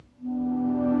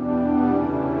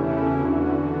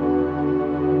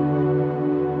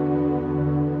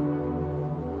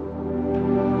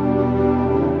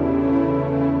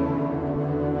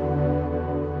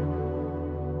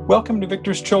Welcome to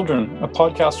Victor's Children, a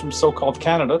podcast from so-called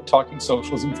Canada talking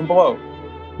socialism from below.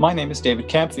 My name is David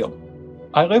Campfield.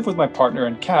 I live with my partner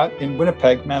and cat in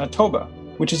Winnipeg, Manitoba,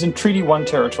 which is in Treaty 1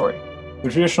 territory,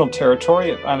 the traditional territory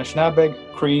of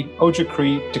Anishinaabe, Cree,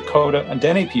 Ojibwe, Dakota, and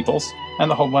Dene peoples, and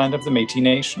the homeland of the Métis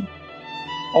Nation.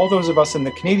 All those of us in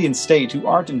the Canadian state who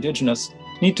aren't Indigenous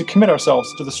need to commit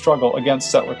ourselves to the struggle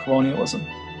against settler colonialism.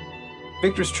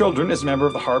 Victor's Children is a member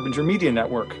of the Harbinger Media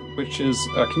Network, which is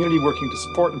a community working to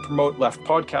support and promote left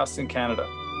podcasts in Canada.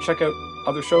 Check out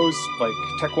other shows like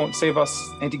Tech Won't Save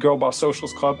Us, Anti-Girl Boss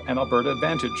Socialist Club, and Alberta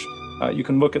Advantage. You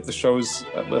can look at the shows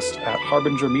list at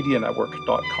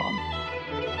harbingermedianetwork.com.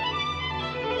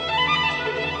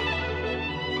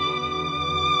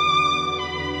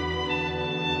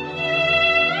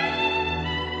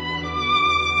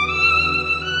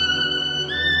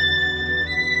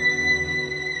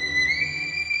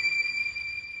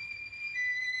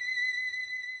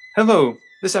 Hello,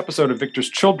 this episode of Victor's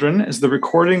Children is the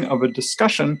recording of a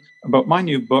discussion about my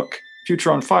new book,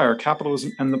 Future on Fire,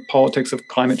 Capitalism and the Politics of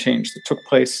Climate Change, that took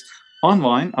place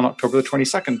online on October the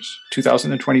 22nd,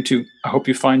 2022. I hope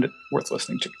you find it worth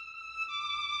listening to.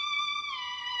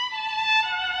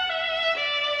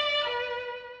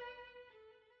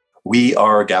 We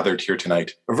are gathered here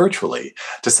tonight virtually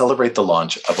to celebrate the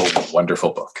launch of a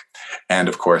wonderful book. And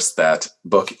of course, that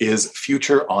book is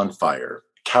Future on Fire,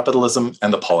 Capitalism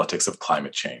and the Politics of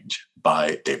Climate Change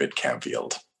by David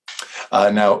Campfield.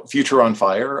 Now, Future on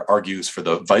Fire argues for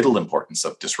the vital importance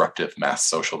of disruptive mass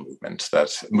social movements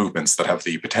that have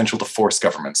the potential to force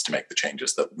governments to make the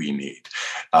changes that we need.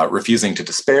 Refusing to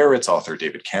despair, its author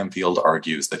David Campfield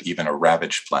argues that even a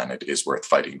ravaged planet is worth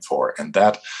fighting for, and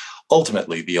that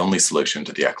ultimately the only solution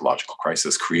to the ecological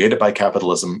crisis created by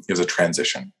capitalism is a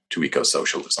transition to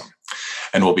eco-socialism.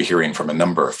 And we'll be hearing from a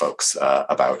number of folks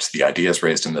about the ideas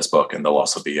raised in this book, and there'll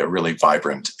also be a really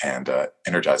vibrant and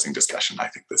energizing discussion, I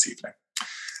think, this evening.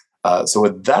 So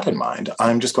with that in mind,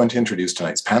 I'm just going to introduce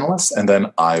tonight's panelists, and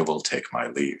then I will take my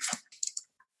leave.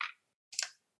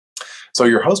 So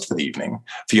your host for the evening,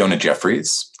 Fiona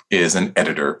Jeffries, is an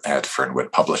editor at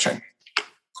Fernwood Publishing.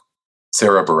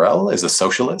 Sarah Burrell is a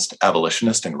socialist,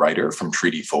 abolitionist, and writer from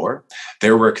Treaty 4.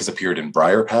 Their work has appeared in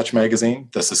Briar Patch Magazine,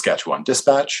 the Saskatchewan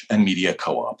Dispatch, and Media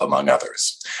Co-op, among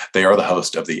others. They are the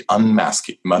host of the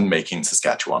Unmaking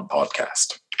Saskatchewan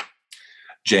podcast.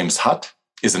 James Hutt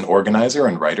is an organizer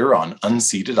and writer on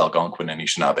unceded Algonquin and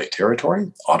Anishinaabe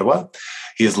territory, Ottawa.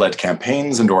 He has led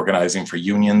campaigns and organizing for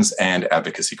unions and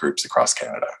advocacy groups across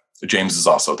Canada. James is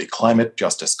also the climate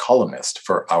justice columnist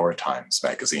for Our Times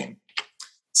magazine.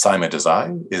 Saima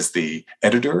Desai is the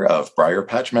editor of Briar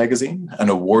Patch Magazine, an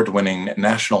award-winning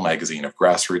national magazine of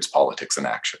grassroots politics and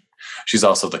action. She's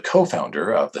also the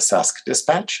co-founder of the Sask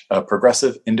Dispatch, a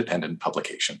progressive independent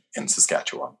publication in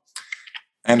Saskatchewan.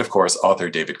 And of course, author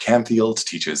David Campfield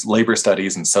teaches labor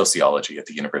studies and sociology at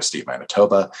the University of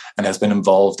Manitoba and has been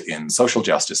involved in social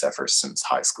justice efforts since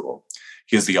high school.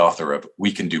 He is the author of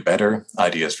We Can Do Better,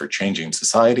 Ideas for Changing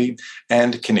Society,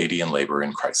 and Canadian Labor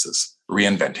in Crisis,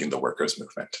 Reinventing the Workers'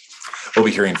 Movement. We'll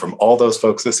be hearing from all those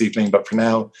folks this evening, but for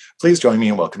now, please join me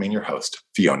in welcoming your host,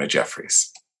 Fiona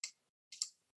Jeffries.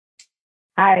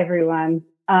 Hi, everyone.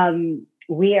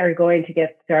 We are going to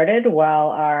get started while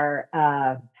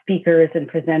our speakers and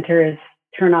presenters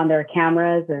turn on their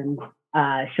cameras and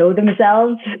show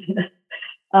themselves.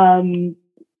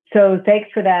 So thanks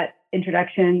for that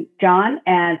introduction, John,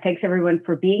 and thanks everyone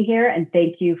for being here. And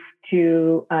thank you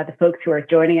to the folks who are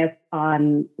joining us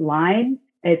online.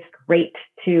 It's great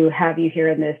to have you here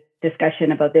in this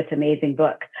discussion about this amazing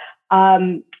book.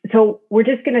 So we're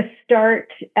just going to start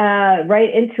right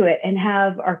into it and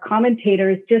have our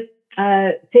commentators just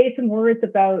say some words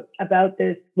about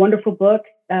this wonderful book.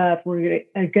 We're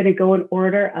going to go in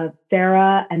order of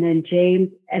Sarah, and then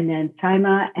James, and then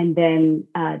Saima, and then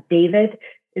David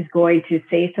is going to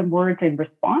say some words in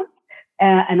response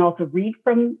and also read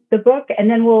from the book. And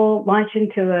then we'll launch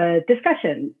into a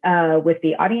discussion with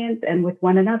the audience and with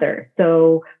one another.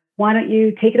 So why don't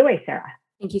you take it away, Sarah?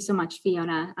 Thank you so much,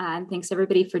 Fiona. And thanks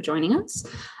everybody for joining us.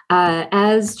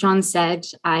 As John said,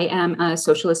 I am a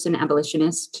socialist and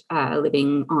abolitionist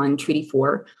living on Treaty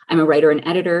 4. I'm a writer and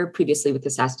editor previously with the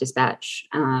Sask Dispatch,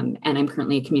 and I'm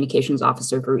currently a communications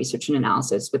officer for research and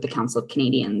analysis with the Council of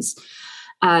Canadians.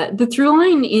 The through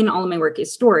line in all of my work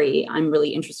is story. I'm really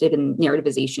interested in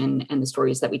narrativization and the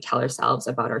stories that we tell ourselves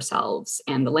about ourselves,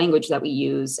 and the language that we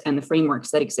use and the frameworks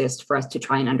that exist for us to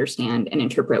try and understand and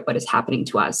interpret what is happening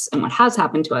to us and what has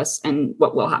happened to us and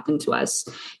what will happen to us.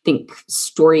 I think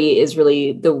story is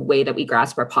really the way that we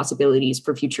grasp our possibilities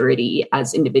for futurity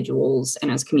as individuals and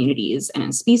as communities and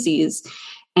as species.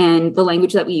 And the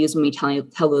language that we use when we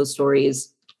tell those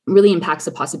stories really impacts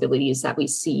the possibilities that we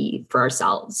see for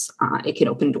ourselves. It can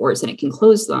open doors and it can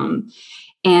close them.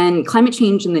 And climate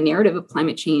change and the narrative of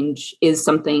climate change is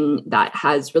something that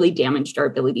has really damaged our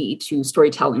ability to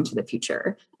storytell into the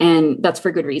future. And that's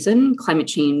for good reason. Climate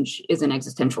change is an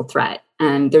existential threat.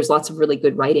 And there's lots of really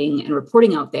good writing and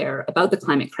reporting out there about the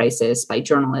climate crisis by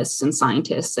journalists and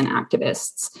scientists and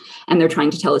activists. And they're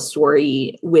trying to tell a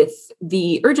story with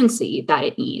the urgency that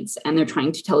it needs. And they're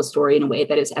trying to tell a story in a way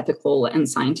that is ethical and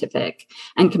scientific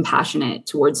and compassionate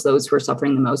towards those who are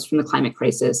suffering the most from the climate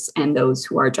crisis and those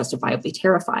who are justifiably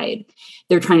terrified.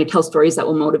 They're trying to tell stories that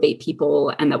will motivate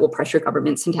people and that will pressure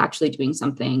governments into actually doing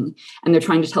something. And they're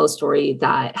trying to tell a story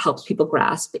that helps people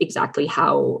grasp exactly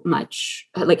how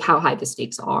high the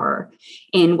stakes are.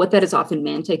 And what that has often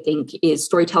meant, I think, is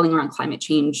storytelling around climate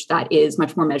change that is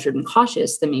much more measured and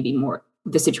cautious than maybe more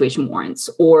the situation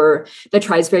warrants, or that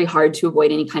tries very hard to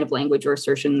avoid any kind of language or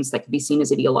assertions that could be seen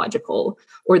as ideological,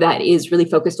 or that is really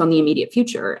focused on the immediate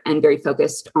future and very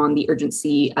focused on the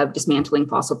urgency of dismantling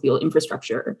fossil fuel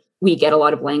infrastructure. We get a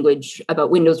lot of language about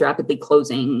windows rapidly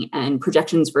closing and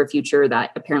projections for a future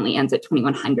that apparently ends at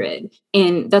 2100.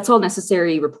 And that's all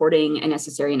necessary reporting and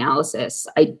necessary analysis.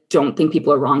 I don't think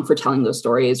people are wrong for telling those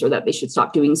stories or that they should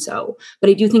stop doing so. But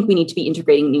I do think we need to be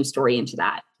integrating new story into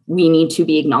that. We need to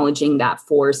be acknowledging that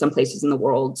for some places in the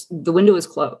world, the window is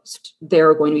closed. There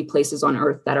are going to be places on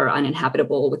Earth that are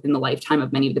uninhabitable within the lifetime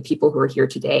of many of the people who are here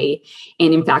today.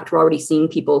 And in fact, we're already seeing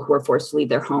people who are forced to leave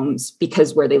their homes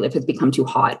because where they live has become too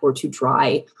hot or too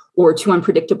dry or too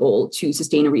unpredictable to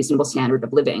sustain a reasonable standard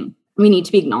of living. We need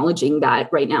to be acknowledging that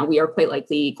right now we are quite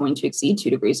likely going to exceed 2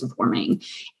 degrees of warming.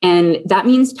 And that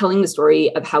means telling the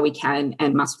story of how we can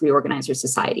and must reorganize our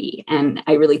society. And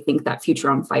I really think that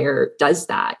Future on Fire does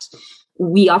that.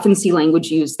 We often see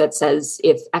language used that says,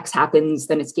 if X happens,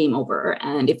 then it's game over.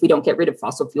 And if we don't get rid of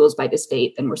fossil fuels by this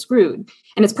date, then we're screwed.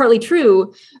 And it's partly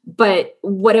true, but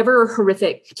whatever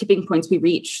horrific tipping points we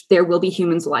reach, there will be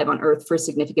humans alive on Earth for a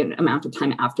significant amount of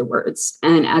time afterwards.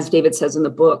 And as David says in the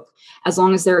book, as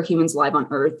long as there are humans alive on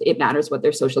Earth, it matters what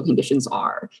their social conditions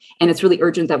are. And it's really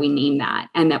urgent that we name that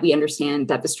and that we understand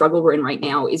that the struggle we're in right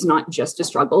now is not just a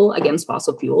struggle against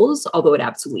fossil fuels, although it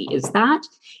absolutely is that.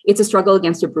 It's a struggle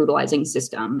against a brutalizing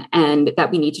system, and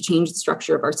that we need to change the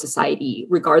structure of our society,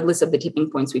 regardless of the tipping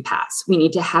points we pass. We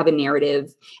need to have a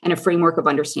narrative and a framework of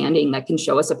understanding that can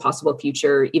show us a possible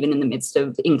future, even in the midst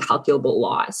of incalculable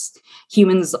loss.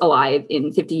 Humans alive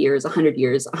in 50 years, 100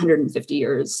 years, 150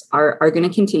 years are going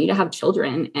to continue to have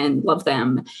children and love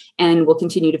them, and will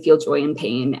continue to feel joy and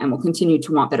pain, and will continue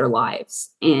to want better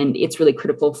lives. And it's really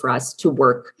critical for us to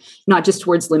work not just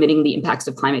towards limiting the impacts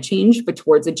of climate change, but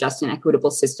towards a just and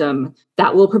equitable system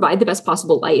that will provide the best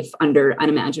possible life under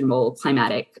unimaginable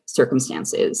climatic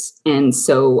circumstances. And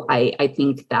so I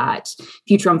think that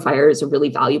Future on Fire is a really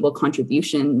valuable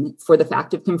contribution for the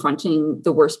fact of confronting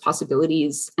the worst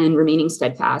possibilities and remaining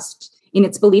steadfast in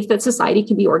its belief that society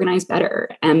can be organized better,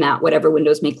 and that whatever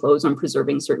windows may close on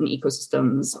preserving certain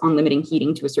ecosystems, on limiting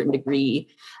heating to a certain degree,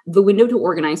 the window to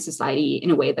organize society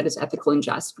in a way that is ethical and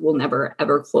just will never,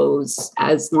 ever close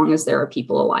as long as there are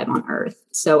people alive on Earth.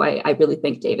 So I really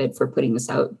thank David for putting this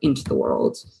out into the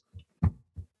world.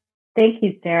 Thank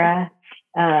you, Sarah.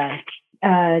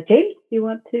 James, do you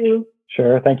want to?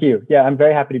 Sure, thank you. Yeah, I'm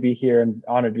very happy to be here and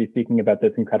honored to be speaking about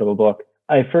this incredible book.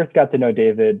 I first got to know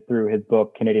David through his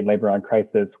book, Canadian Labour on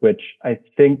Crisis, which I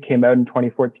think came out in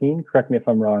 2014. Correct me if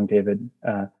I'm wrong, David.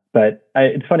 But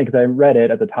it's funny because I read it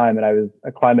at the time and I was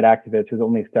a climate activist who was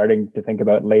only starting to think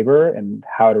about labor and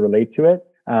how to relate to it.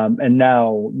 And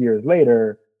now, years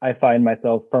later, I find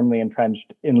myself firmly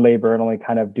entrenched in labor and only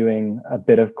kind of doing a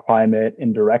bit of climate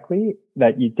indirectly.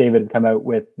 David has come out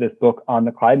with this book on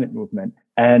the climate movement.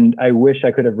 And I wish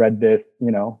I could have read this,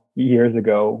 years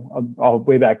ago, all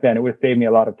way back then. It would save me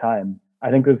a lot of time.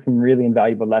 I think there's some really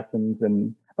invaluable lessons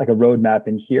and like a roadmap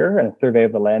in here and a survey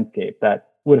of the landscape that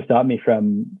would have stopped me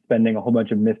from spending a whole bunch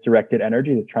of misdirected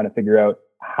energy just trying to figure out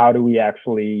how do we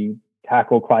actually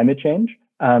tackle climate change.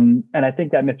 And I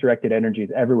think that misdirected energy is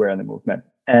everywhere in the movement.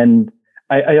 And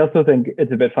I also think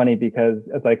it's a bit funny because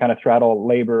as I kind of straddle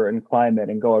labor and climate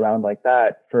and go around like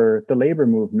that, for the labor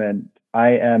movement,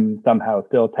 I am somehow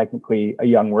still technically a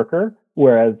young worker.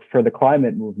 Whereas for the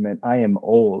climate movement, I am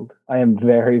old. I am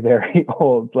very, very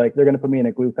old. Like they're going to put me in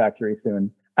a glue factory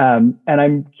soon. And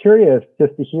I'm curious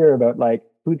just to hear about like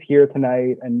who's here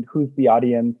tonight and who's the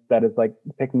audience that is like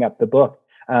picking up the book.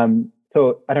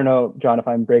 So I don't know, John, if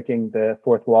I'm breaking the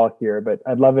fourth wall here, but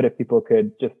I'd love it if people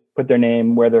could just put their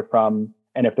name, where they're from,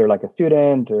 and if they're like a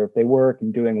student or if they work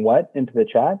and doing what into the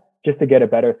chat, just to get a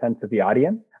better sense of the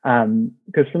audience.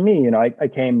 Because for me, I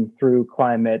came through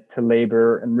climate to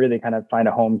labor and really kind of find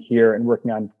a home here and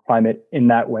working on climate in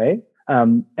that way.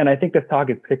 And I think this talk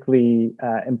is particularly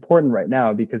important right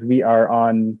now because we are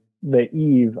on the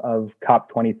eve of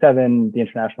COP27, the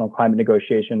international climate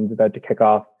negotiations about to kick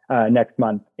off next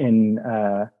month and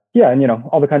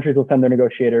all the countries will send their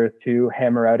negotiators to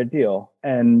hammer out a deal.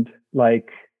 And like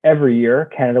every year,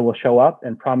 Canada will show up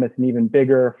and promise an even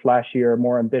bigger, flashier,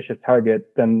 more ambitious target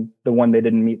than the one they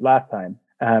didn't meet last time.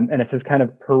 And it's this kind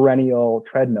of perennial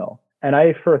treadmill. And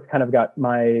I first kind of got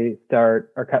my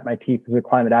start or cut my teeth as a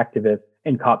climate activist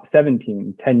in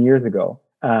COP17 10 years ago.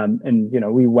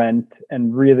 We went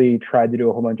and really tried to do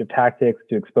a whole bunch of tactics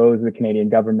to expose the Canadian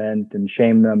government and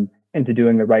shame them into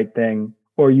doing the right thing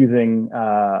or using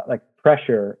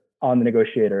pressure on the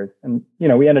negotiators. And,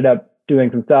 we ended up doing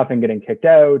some stuff and getting kicked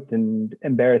out and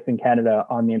embarrassing Canada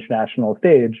on the international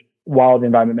stage while the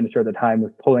environment minister at the time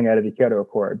was pulling out of the Kyoto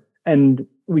Accord. And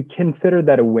we considered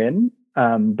that a win.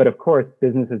 But of course,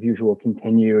 business as usual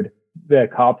continued. The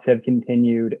COPs have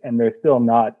continued, and there's still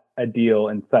not a deal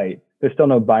in sight. There's still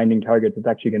no binding target that's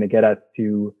actually going to get us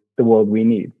to the world we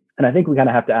need. And I think we kind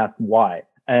of have to ask why.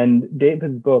 And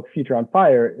David's book, Future on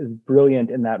Fire, is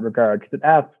brilliant in that regard because it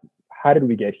asks, how did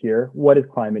we get here? What is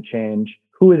climate change?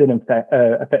 Who is it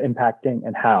impacting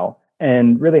and how?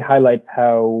 And really highlights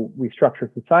how we structure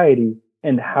society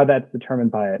and how that's determined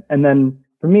by it. And then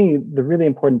for me, the really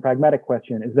important pragmatic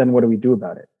question is then what do we do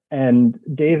about it? And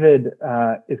David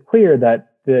is clear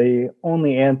that the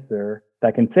only answer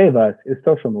that can save us is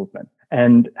social movement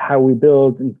and how we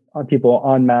build people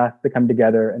en masse to come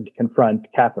together and to confront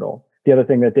capital. The other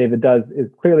thing that David does is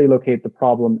clearly locate the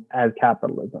problem as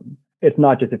capitalism. It's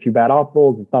not just a few bad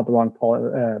apples. It's not the wrong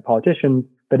politicians,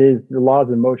 but it is the laws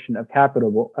in motion of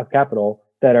capital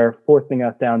that are forcing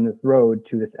us down this road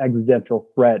to this existential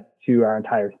threat to our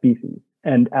entire species.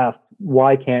 And ask,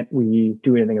 why can't we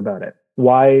do anything about it?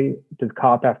 Why does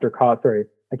COP after COP, sorry,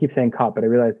 I keep saying COP, but I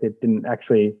realized it didn't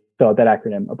actually spell out that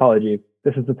acronym. Apologies.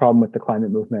 This is the problem with the climate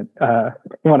movement.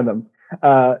 One of them.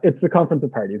 It's the Conference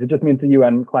of Parties. It just means the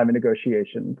UN climate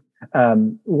negotiations.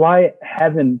 Why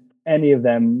haven't any of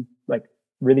them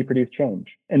really produced change?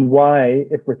 And why,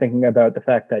 if we're thinking about the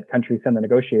fact that countries send the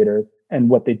negotiators and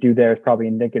what they do there is probably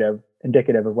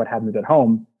indicative of what happens at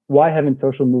home, why haven't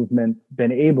social movements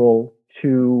been able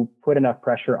to put enough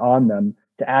pressure on them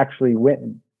to actually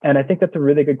win? And I think that's a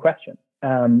really good question.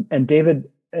 And David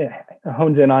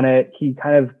hones in on it. He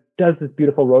kind of does this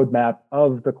beautiful roadmap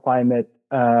of the climate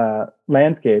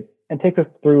landscape and takes us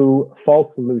through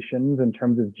false solutions in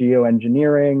terms of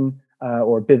geoengineering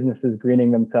or businesses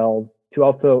greening themselves to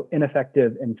also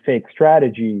ineffective and fake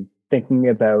strategies, thinking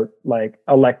about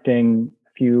electing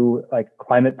a few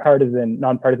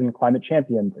nonpartisan climate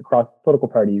champions across political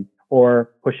parties,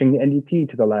 or pushing the NDP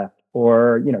to the left,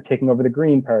 or, taking over the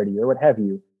Green Party or what have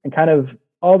you. And kind of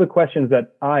all the questions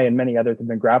that I and many others have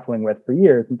been grappling with for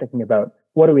years and thinking about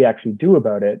what do we actually do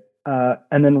about it?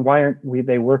 And then why aren't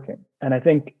they working? And I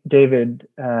think David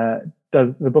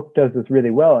the book does this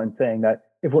really well in saying that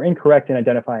if we're incorrect in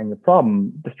identifying the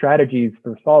problem, the strategies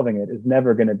for solving it is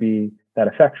never going to be that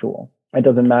effectual. It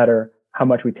doesn't matter how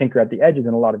much we tinker at the edges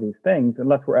in a lot of these things,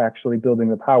 unless we're actually building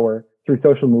the power through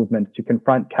social movements to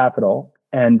confront capital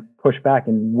and push back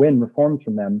and win reforms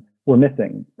from them. We're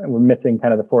missing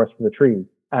kind of the forest for the trees.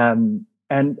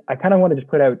 And I kind of want to just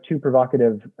put out two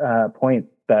provocative points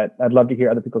that I'd love to hear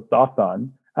other people's thoughts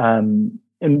on.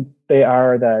 And they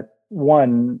are that,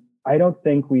 one, I don't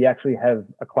think we actually have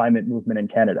a climate movement in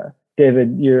Canada.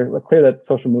 David, you're clear that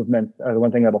social movements are the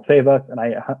one thing that'll save us, and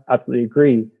I absolutely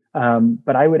agree.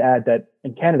 But I would add that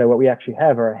in Canada, what we actually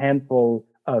have are a handful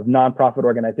of nonprofit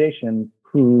organizations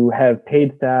who have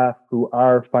paid staff, who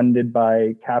are funded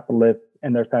by capitalists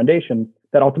and their foundations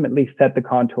that ultimately set the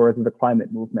contours of the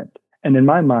climate movement. And in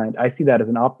my mind, I see that as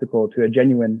an obstacle to a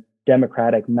genuine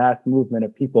democratic mass movement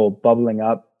of people bubbling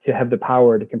up to have the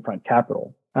power to confront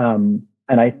capital.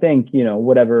 And I think,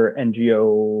 whatever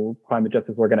NGO climate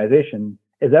justice organization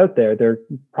is out there, they're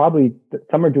probably,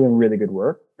 some are doing really good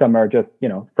work. Some are just,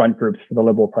 front groups for the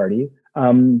Liberal Party.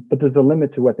 But there's a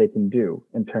limit to what they can do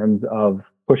in terms of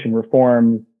pushing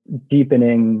reforms,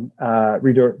 deepening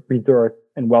resource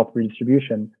and wealth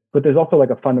redistribution. But there's also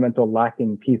a fundamental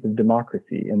lacking piece of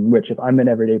democracy in which if I'm an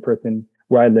everyday person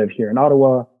where I live here in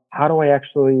Ottawa, how do I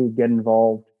actually get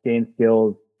involved, gain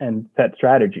skills, and set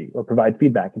strategy or provide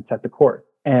feedback and set the course?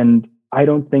 And I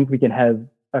don't think we can have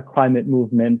a climate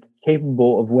movement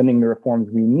capable of winning the reforms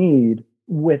we need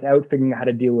without figuring out how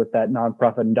to deal with that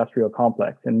nonprofit industrial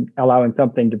complex and allowing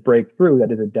something to break through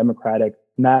that is a democratic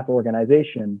mass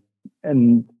organization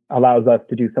and allows us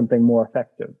to do something more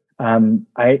effective.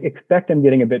 I expect I'm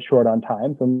getting a bit short on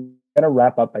time, so I'm going to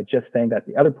wrap up by just saying that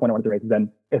the other point I wanted to raise is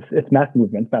then, if it's mass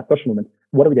movements, mass social movements,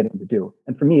 what are we getting to do?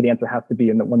 And for me, the answer has to be,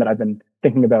 and the one that I've been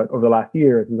thinking about over the last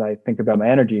years as I think about my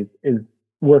energies, is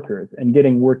workers and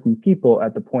getting working people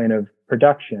at the point of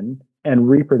production and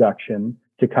reproduction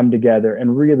to come together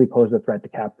and really pose a threat to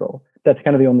capital. That's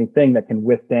kind of the only thing that can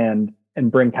withstand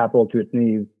and bring capital to its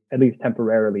knees, at least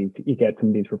temporarily, to eke out some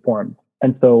of these reforms.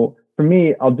 And so for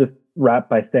me, I'll just wrap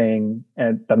by saying,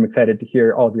 and I'm excited to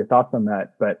hear all of your thoughts on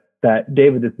that, but that,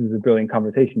 David, this is a brilliant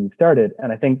conversation you started.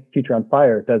 And I think Future on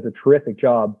Fire does a terrific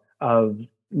job of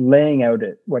laying out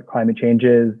what climate change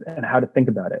is and how to think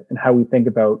about it and how we think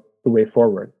about the way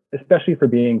forward, especially for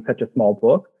being such a small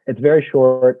book. It's very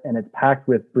short and it's packed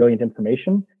with brilliant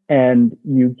information. And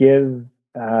you give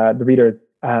the readers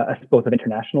a both of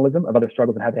internationalism, of other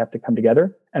struggles and how they have to come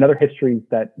together, and other histories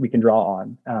that we can draw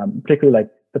on, particularly like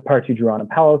the parts you drew on in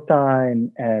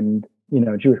Palestine and,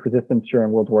 Jewish resistance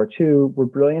during World War II were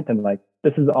brilliant. And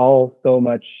this is all so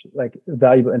much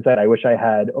valuable insight I wish I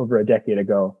had over a decade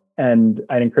ago. And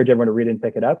I'd encourage everyone to read it and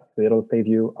pick it up. So it'll save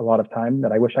you a lot of time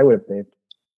that I wish I would have saved.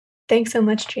 Thanks so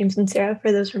much, James and Sarah,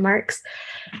 for those remarks.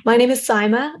 My name is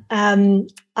Saima.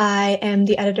 I am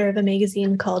the editor of a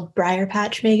magazine called Briar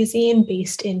Patch Magazine,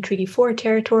 based in Treaty 4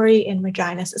 territory in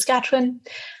Regina, Saskatchewan.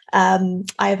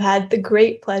 I've had the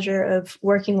great pleasure of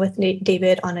working with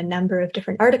David on a number of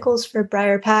different articles for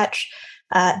Briar Patch.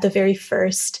 The very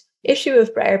first issue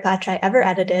of Briar Patch I ever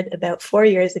edited about 4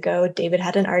 years ago, David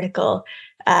had an article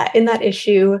in that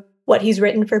issue, what he's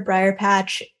written for Briar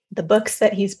Patch, the books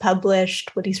that he's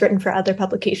published, what he's written for other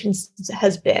publications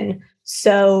has been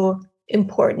so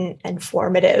important and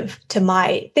formative to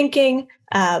my thinking,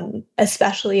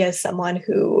 especially as someone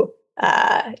who,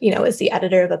 is the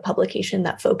editor of a publication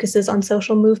that focuses on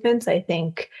social movements. I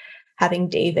think having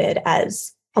David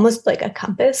as almost like a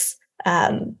compass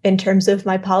in terms of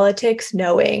my politics,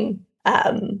 knowing,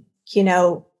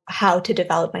 how to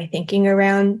develop my thinking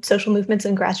around social movements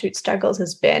and grassroots struggles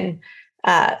has been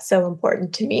so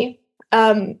important to me.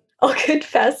 I'll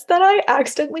confess that I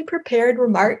accidentally prepared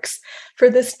remarks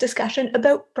for this discussion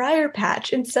about Briar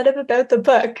Patch instead of about the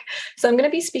book. So I'm going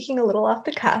to be speaking a little off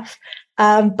the cuff,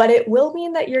 but it will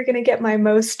mean that you're going to get my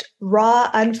most raw,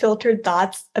 unfiltered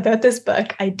thoughts about this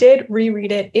book. I did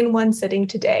reread it in one sitting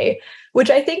today, which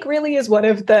I think really is one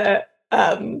of the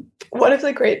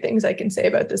great things I can say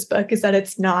about this book is that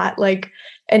it's not like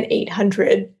an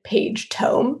 800-page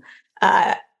tome.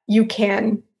 You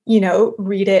can,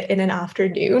 read it in an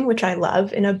afternoon, which I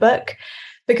love in a book,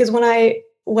 because so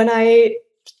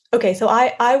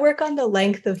I work on the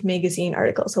length of magazine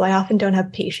articles, so I often don't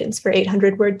have patience for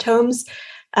 800-word tomes.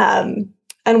 And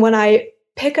when I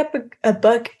pick up a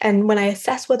book and when I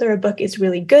assess whether a book is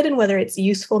really good and whether it's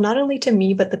useful, not only to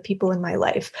me, but the people in my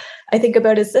life, I think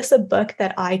about, is this a book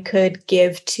that I could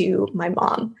give to my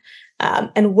mom?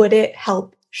 And would it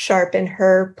help sharpen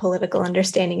her political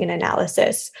understanding and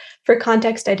analysis? For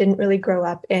context, I didn't really grow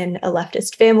up in a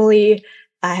leftist family.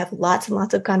 I have lots and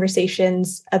lots of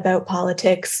conversations about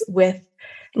politics with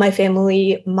my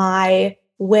family. My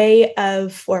way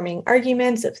of forming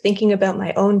arguments, of thinking about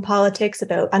my own politics,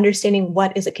 about understanding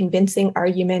what is a convincing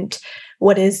argument,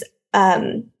 what is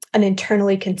an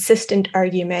internally consistent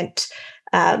argument,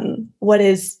 what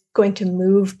is going to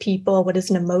move people, what is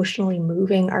an emotionally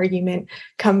moving argument,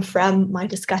 come from my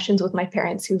discussions with my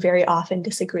parents, who very often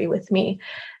disagree with me.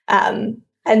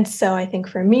 And so I think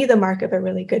for me, the mark of a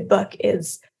really good book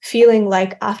is feeling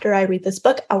like after I read this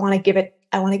book, I want to give it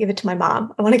to my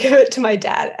mom. I want to give it to my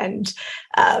dad, and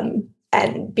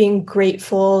being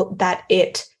grateful that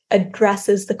it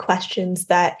addresses the questions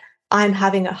that I'm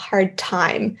having a hard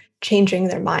time changing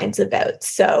their minds about.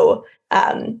 So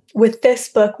with this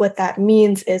book, what that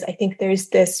means is I think there's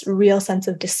this real sense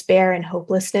of despair and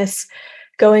hopelessness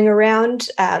going around,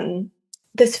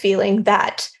 this feeling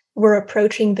that we're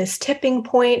approaching this tipping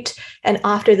point, and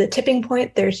after the tipping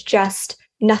point, there's just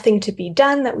nothing to be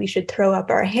done, that we should throw up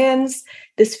our hands.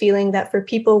 This feeling that for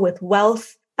people with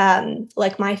wealth,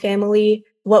 like my family,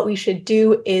 what we should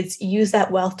do is use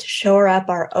that wealth to shore up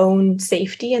our own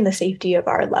safety and the safety of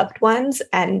our loved ones,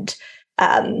 and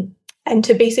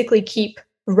to basically keep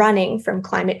running from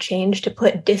climate change, to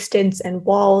put distance and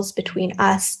walls between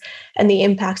us and the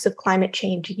impacts of climate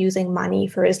change, using money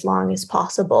for as long as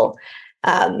possible.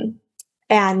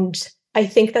 And I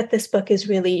think that this book is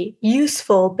really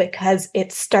useful because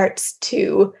it starts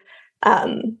to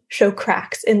show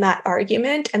cracks in that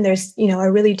argument. And there's,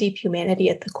 a really deep humanity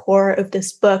at the core of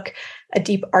this book, a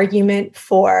deep argument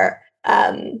for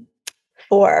the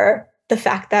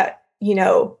fact that,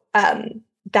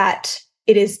 that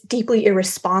it is deeply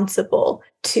irresponsible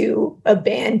to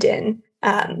abandon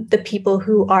the people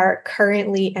who are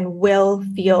currently and will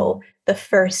feel the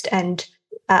first and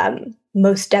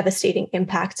most devastating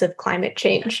impacts of climate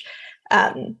change.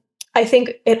 I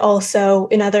think it also,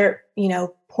 another,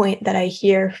 point that I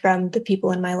hear from the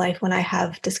people in my life when I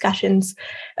have discussions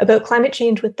about climate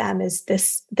change with them is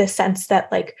this sense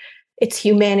that like it's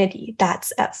humanity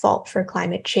that's at fault for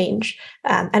climate change.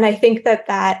 And I think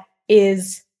that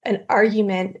is an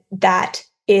argument that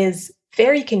is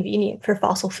very convenient for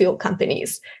fossil fuel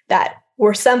companies, that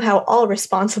we're somehow all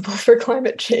responsible for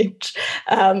climate change.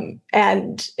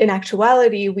 And in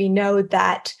actuality, we know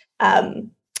that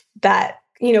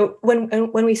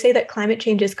when we say that climate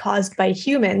change is caused by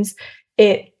humans,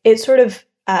 it sort of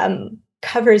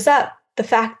covers up the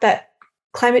fact that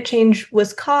climate change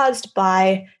was caused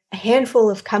by a handful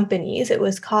of companies. It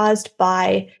was caused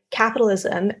by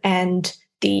capitalism and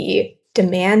the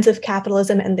demands of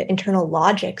capitalism and the internal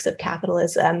logics of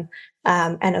capitalism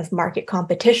and of market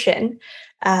competition.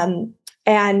 And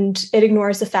it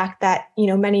ignores the fact that,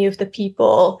 many of the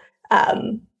people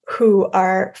who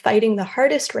are fighting the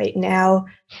hardest right now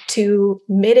to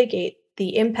mitigate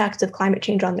the impacts of climate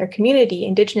change on their community,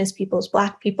 Indigenous peoples,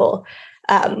 Black people,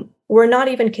 were not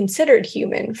even considered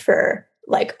human for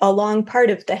like a long part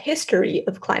of the history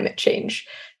of climate change.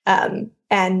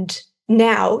 And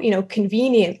now,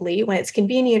 conveniently, when it's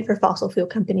convenient for fossil fuel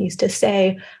companies to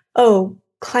say, oh,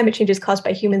 climate change is caused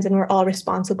by humans and we're all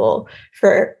responsible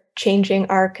for changing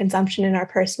our consumption and our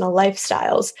personal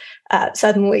lifestyles,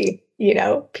 suddenly,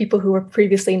 people who were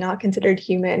previously not considered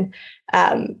human,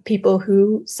 people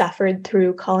who suffered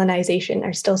through colonization,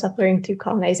 are still suffering through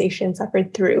colonization,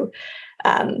 suffered through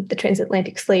the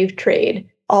transatlantic slave trade,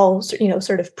 all,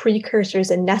 sort of precursors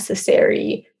and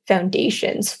necessary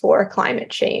foundations for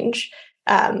climate change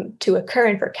to occur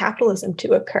and for capitalism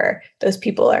to occur. Those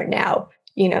people are now,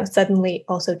 suddenly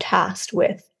also tasked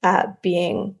with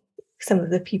being some of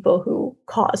the people who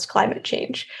caused climate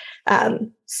change.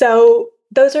 So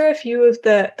those are a few of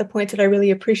the points that I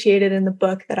really appreciated in the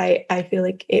book, that I feel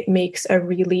like it makes a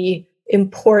really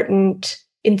important,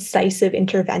 incisive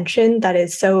intervention that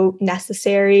is so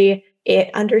necessary. It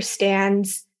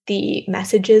understands the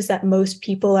messages that most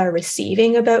people are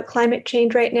receiving about climate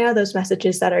change right now, those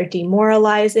messages that are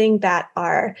demoralizing, that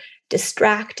are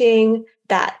distracting,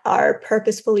 that are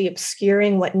purposefully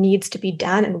obscuring what needs to be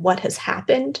done and what has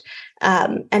happened.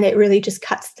 And it really just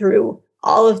cuts through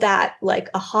all of that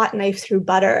like a hot knife through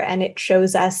butter, and it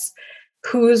shows us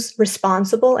who's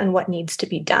responsible and what needs to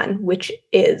be done, which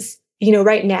is,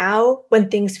 right now when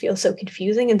things feel so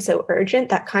confusing and so urgent,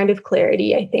 that kind of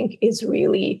clarity, I think, is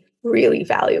really, really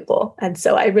valuable. And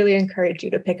so I really encourage you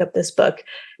to pick up this book,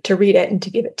 to read it, and to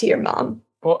give it to your mom.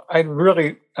 Well, I'd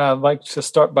really like to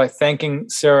start by thanking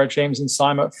Sarah, James, and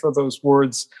Sima for those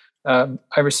words.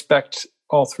 I respect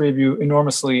all three of you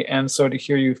enormously, and so to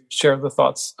hear you share the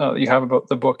thoughts that you have about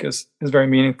the book is very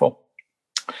meaningful.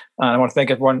 I want to thank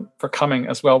everyone for coming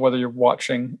as well, whether you're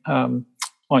watching on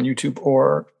YouTube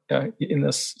or in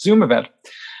this Zoom event.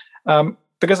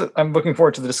 Because I'm looking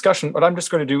forward to the discussion, what I'm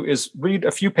just going to do is read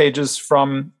a few pages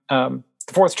from the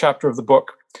fourth chapter of the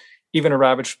book, Even a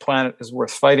Ravaged Planet is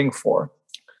Worth Fighting For,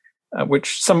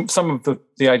 which some of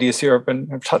the ideas here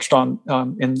have touched on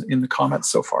in the comments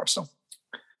so far. So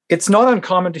it's not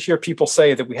uncommon to hear people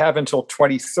say that we have until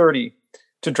 2030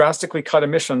 to drastically cut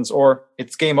emissions, or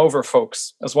it's game over,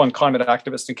 folks, as one climate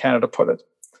activist in Canada put it.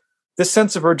 This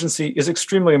sense of urgency is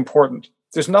extremely important.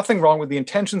 There's nothing wrong with the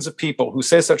intentions of people who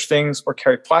say such things or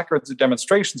carry placards or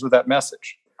demonstrations with that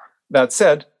message. That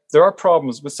said, there are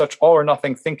problems with such all or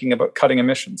nothing thinking about cutting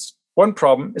emissions. One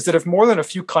problem is that if more than a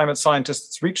few climate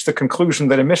scientists reach the conclusion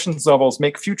that emissions levels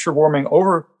make future warming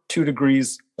over 2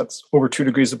 degrees, that's over 2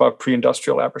 degrees above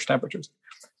pre-industrial average temperatures,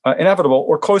 inevitable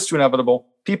or close to inevitable,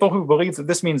 people who believe that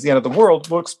this means the end of the world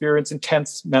will experience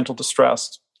intense mental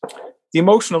distress. The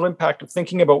emotional impact of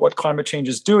thinking about what climate change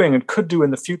is doing and could do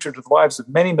in the future to the lives of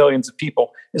many millions of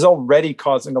people is already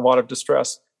causing a lot of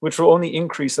distress, which will only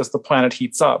increase as the planet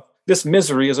heats up. This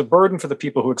misery is a burden for the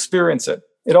people who experience it.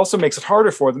 It also makes it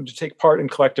harder for them to take part in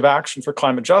collective action for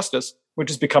climate justice, which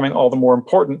is becoming all the more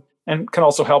important and can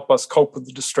also help us cope with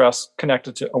the distress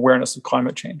connected to awareness of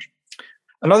climate change.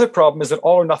 Another problem is that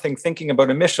all or nothing thinking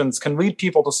about emissions can lead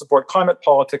people to support climate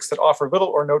politics that offer little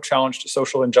or no challenge to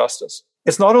social injustice.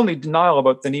 It's not only denial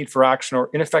about the need for action or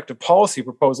ineffective policy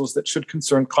proposals that should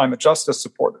concern climate justice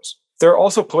supporters. There are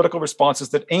also political responses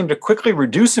that aim to quickly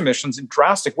reduce emissions in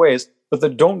drastic ways, but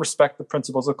that don't respect the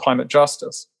principles of climate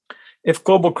justice. If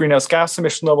global greenhouse gas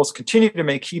emission levels continue to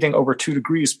make heating over 2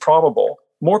 degrees probable,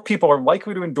 more people are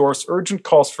likely to endorse urgent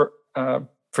calls for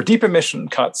for deep emission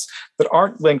cuts that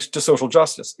aren't linked to social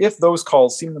justice, if those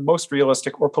calls seem the most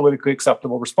realistic or politically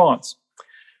acceptable response.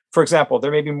 For example,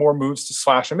 there may be more moves to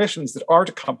slash emissions that aren't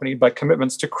accompanied by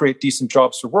commitments to create decent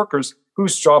jobs for workers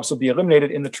whose jobs will be eliminated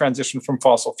in the transition from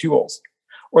fossil fuels.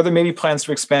 Or there may be plans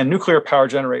to expand nuclear power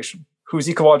generation, whose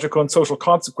ecological and social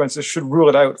consequences should rule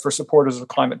it out for supporters of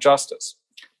climate justice.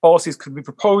 Policies could be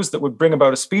proposed that would bring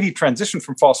about a speedy transition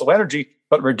from fossil energy,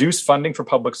 but reduce funding for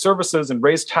public services and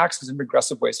raise taxes in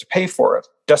regressive ways to pay for it.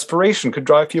 Desperation could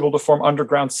drive people to form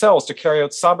underground cells to carry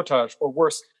out sabotage or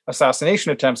worse,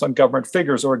 assassination attempts on government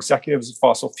figures or executives of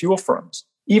fossil fuel firms.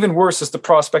 Even worse is the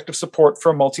prospect of support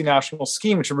for a multinational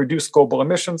scheme to reduce global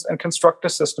emissions and construct a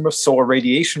system of solar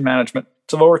radiation management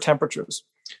to lower temperatures.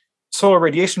 Solar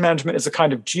radiation management is a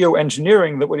kind of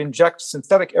geoengineering that would inject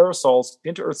synthetic aerosols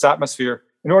into Earth's atmosphere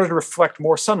in order to reflect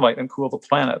more sunlight and cool the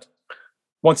planet.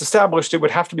 Once established, it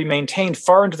would have to be maintained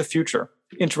far into the future.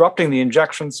 Interrupting the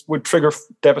injections would trigger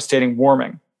devastating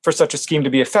warming. For such a scheme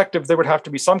to be effective, there would have to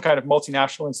be some kind of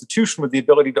multinational institution with the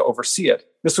ability to oversee it.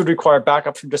 This would require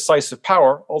backup from decisive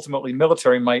power, ultimately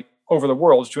military might, over the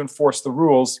world to enforce the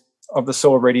rules of the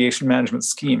solar radiation management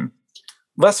scheme.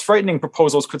 Less frightening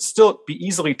proposals could still be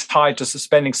easily tied to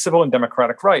suspending civil and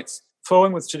democratic rights,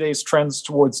 flowing with today's trends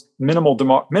towards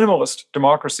minimalist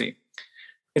democracy.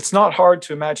 It's not hard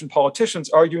to imagine politicians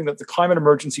arguing that the climate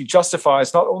emergency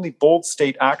justifies not only bold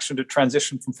state action to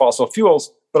transition from fossil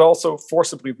fuels, but also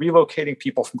forcibly relocating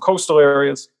people from coastal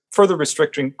areas, further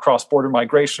restricting cross-border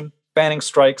migration, banning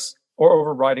strikes, or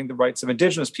overriding the rights of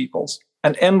indigenous peoples.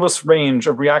 An endless range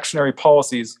of reactionary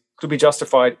policies could be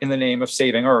justified in the name of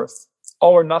saving Earth.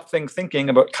 All or nothing thinking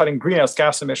about cutting greenhouse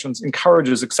gas emissions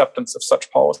encourages acceptance of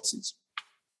such policies.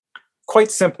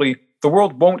 Quite simply, the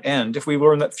world won't end if we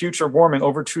learn that future warming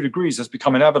over 2 degrees has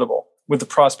become inevitable, with the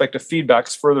prospect of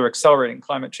feedbacks further accelerating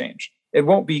climate change. It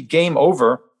won't be game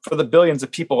over for the billions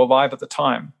of people alive at the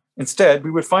time. Instead, we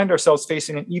would find ourselves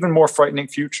facing an even more frightening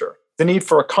future. The need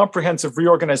for a comprehensive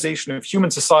reorganization of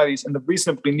human societies in the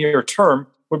reasonably near term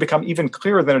would become even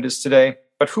clearer than it is today,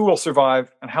 but who will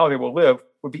survive and how they will live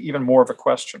would be even more of a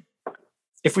question.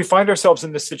 If we find ourselves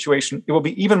in this situation, it will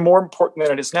be even more important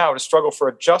than it is now to struggle for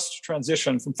a just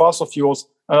transition from fossil fuels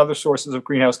and other sources of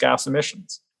greenhouse gas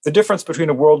emissions. The difference between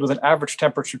a world with an average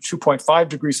temperature 2.5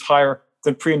 degrees higher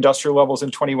than pre-industrial levels in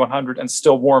 2100 and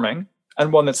still warming,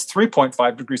 and one that's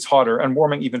 3.5 degrees hotter and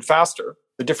warming even faster,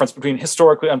 the difference between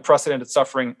historically unprecedented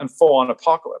suffering and full-on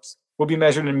apocalypse, will be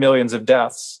measured in millions of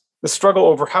deaths. The struggle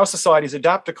over how societies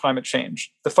adapt to climate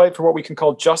change, the fight for what we can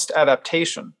call just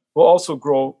adaptation, will also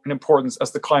grow in importance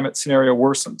as the climate scenario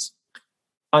worsens.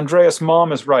 Andreas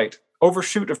Malm is right.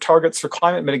 Overshoot of targets for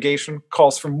climate mitigation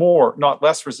calls for more, not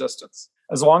less resistance.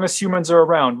 As long as humans are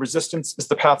around, resistance is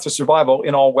the path to survival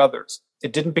in all weathers.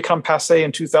 It didn't become passé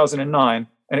in 2009,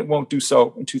 and it won't do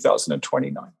so in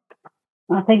 2029.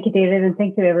 Well, thank you, David, and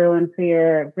thank you, everyone, for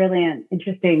your brilliant,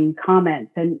 interesting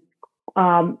comments. And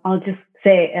I'll just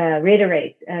say,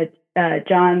 reiterate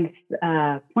John's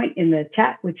point in the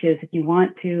chat, which is if you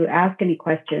want to ask any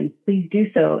questions, please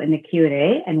do so in the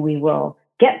Q&A, and we will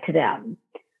get to them.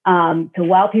 So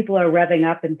while people are revving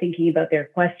up and thinking about their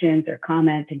questions or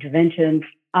comments, interventions,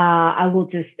 I will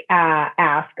just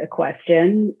ask a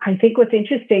question. I think what's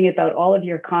interesting about all of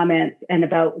your comments and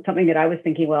about something that I was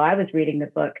thinking while I was reading the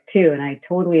book too, and I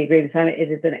totally agree with Simon, it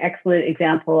is an excellent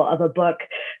example of a book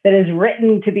that is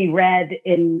written to be read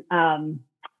in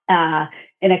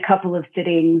a couple of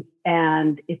sittings,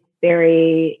 and it's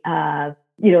very,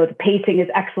 the pacing is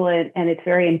excellent and it's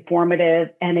very informative,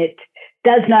 and it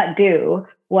does not do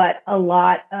what a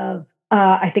lot of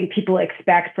I think people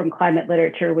expect from climate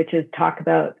literature, which is talk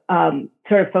about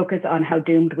sort of focus on how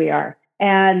doomed we are.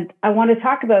 And I want to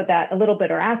talk about that a little bit,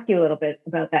 or ask you a little bit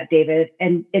about that, David,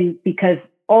 and because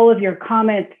all of your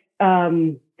comments,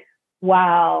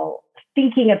 while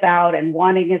thinking about and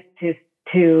wanting us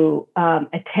to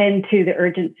attend to the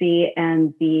urgency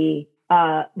and the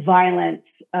violence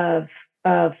of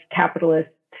capitalist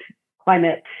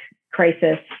climate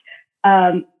crisis,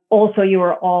 also you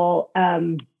are all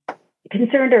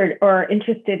concerned or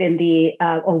interested in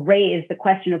or raise the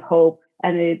question of hope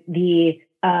and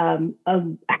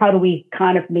of how do we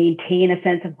kind of maintain a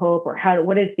sense of hope, or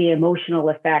what is the emotional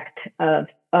effect of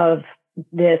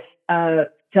this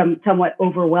somewhat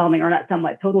overwhelming, or not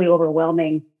somewhat, totally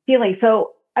overwhelming feeling.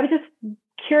 So I was just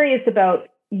curious about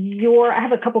I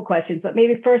have a couple questions, but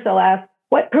maybe first I'll ask,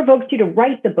 what provoked you to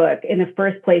write the book in the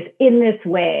first place in this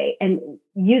way, and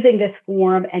using this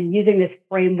form and using this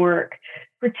framework,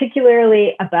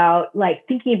 particularly about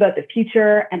thinking about the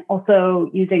future, and also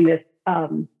using this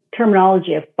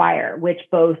terminology of fire, which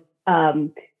both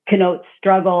connotes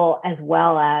struggle as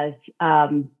well as,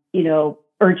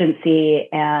 urgency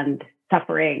and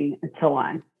suffering and so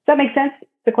on. Does that make sense,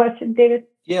 the question, David?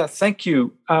 Yeah, thank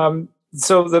you.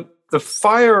 So the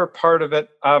fire part of it,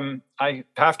 I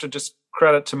have to just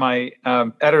credit to my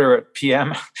editor at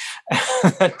PM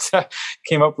that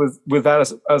came up with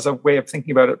that as a way of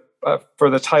thinking about it for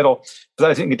the title, because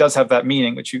I think it does have that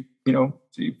meaning, which you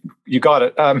got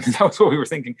it. That was what we were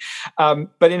thinking.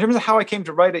 But in terms of how I came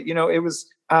to write it, it was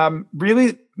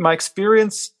really my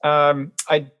experience.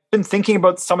 I'd been thinking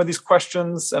about some of these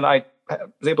questions, and I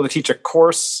was able to teach a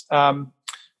course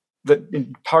that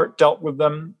in part dealt with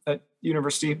them at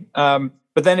university.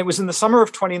 But then it was in the summer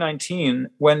of 2019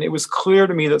 when it was clear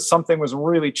to me that something was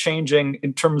really changing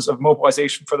in terms of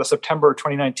mobilization for the September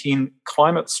 2019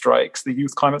 climate strikes, the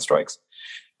youth climate strikes.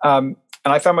 And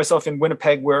I found myself in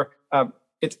Winnipeg, where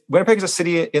Winnipeg is a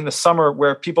city in the summer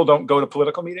where people don't go to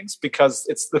political meetings because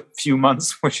it's the few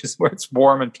months which is where it's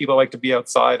warm and people like to be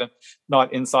outside and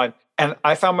not inside. And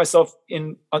I found myself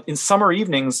in summer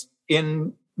evenings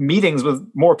in meetings with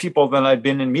more people than I'd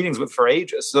been in meetings with for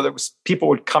ages. So people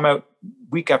would come out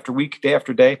week after week, day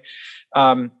after day.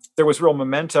 There was real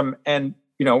momentum, and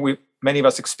many of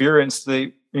us experienced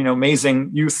the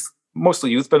amazing youth,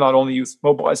 mostly youth, but not only youth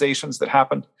mobilizations that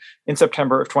happened in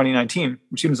September of 2019,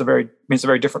 which seems a very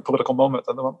different political moment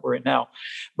than the one we're in now.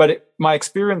 But my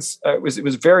experience it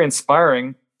was very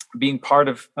inspiring, being part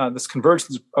of this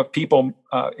convergence of people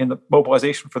in the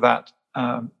mobilization for that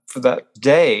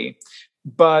day.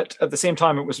 But at the same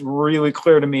time, it was really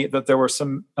clear to me that there were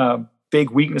some big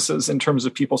weaknesses in terms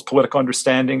of people's political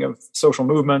understanding of social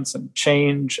movements and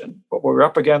change and what we were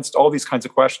up against, all these kinds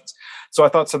of questions. So I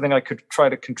thought something I could try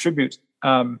to contribute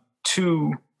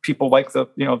to people like the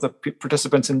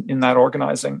participants in that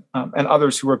organizing and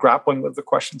others who are grappling with the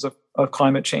questions of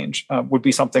climate change would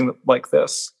be something like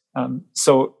this.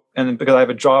 And because I have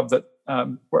a job that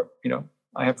where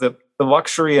I have the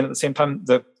luxury and at the same time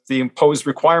the imposed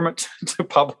requirement to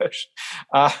publish,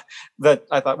 that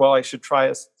I thought, well, I should try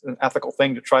as an ethical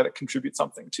thing to try to contribute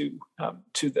something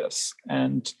to this.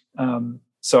 And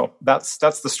so that's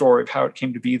the story of how it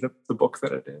came to be the book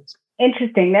that it is.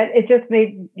 Interesting.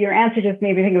 Your answer just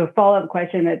made me think of a follow-up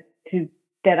question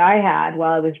that I had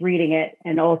while I was reading it,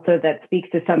 and also that speaks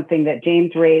to something that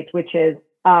James raised, which is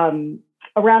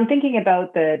around thinking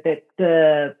about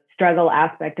the struggle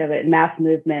aspect of it, mass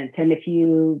movement, and if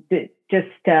you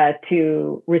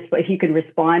if you could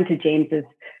respond to James's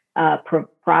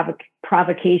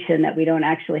provocation that we don't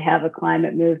actually have a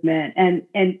climate movement, and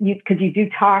because you do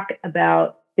talk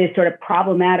about this sort of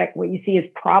problematic, what you see as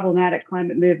problematic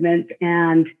climate movements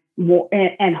and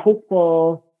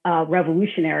hopeful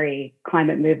revolutionary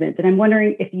climate movements, and I'm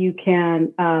wondering if you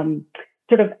can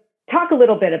sort of talk a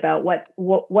little bit about what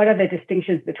are the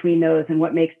distinctions between those and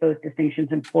what makes those distinctions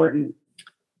important.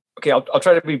 Okay, I'll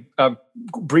try to be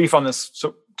brief on this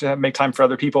so to make time for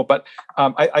other people. But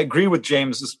I agree with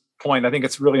James's point. I think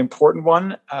it's a really important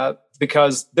one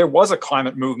because there was a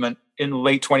climate movement in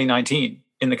late 2019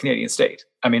 in the Canadian state.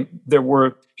 I mean, there were,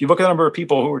 if you look at the number of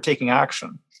people who were taking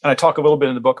action, and I talk a little bit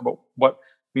in the book about what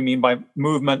we mean by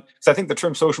movement, because I think the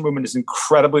term social movement is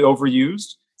incredibly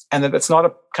overused, and that it's not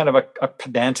a kind of a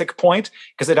pedantic point,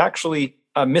 because it actually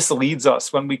misleads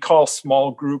us when we call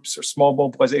small groups or small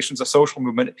mobilizations a social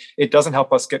movement. It doesn't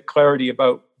help us get clarity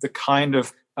about the kind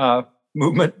of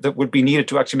movement that would be needed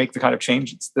to actually make the kind of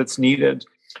change that's needed.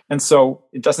 And so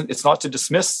it's not to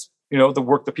dismiss, the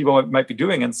work that people might be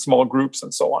doing in small groups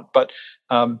and so on. But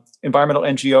environmental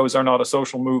NGOs are not a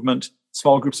social movement.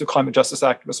 Small groups of climate justice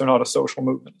activists are not a social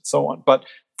movement, and so on. But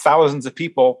thousands of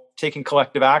people taking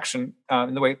collective action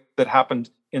in the way that happened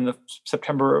in the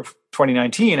September of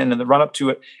 2019 and in the run-up to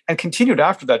it, and continued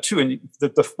after that too. And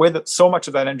the way that so much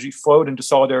of that energy flowed into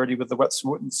solidarity with the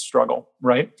Wet'suwet'en struggle,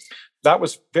 right? That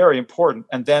was very important.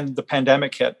 And then the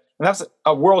pandemic hit. And that's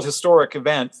a world historic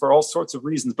event for all sorts of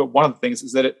reasons. But one of the things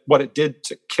is that what it did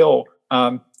to kill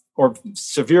or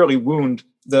severely wound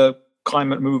the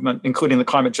climate movement, including the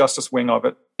climate justice wing of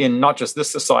it, in not just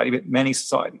this society, but many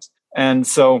societies. And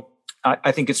so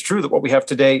I think it's true that what we have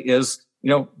today is,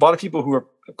 a lot of people who have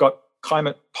got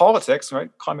climate politics,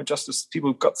 right? Climate justice, people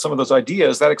who've got some of those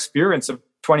ideas, that experience of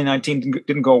 2019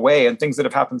 didn't go away, and things that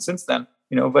have happened since then,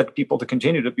 led people to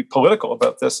continue to be political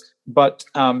about this. But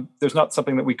there's not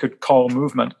something that we could call a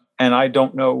movement. And I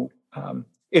don't know,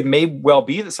 it may well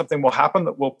be that something will happen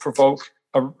that will provoke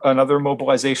another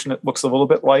mobilization that looks a little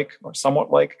bit like, or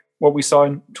somewhat like, what we saw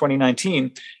in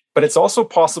 2019. But it's also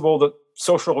possible that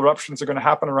social eruptions are going to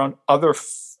happen around other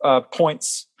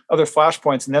points, other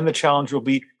flashpoints, and then the challenge will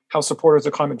be how supporters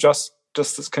of climate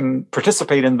justice can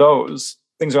participate in those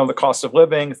things around the cost of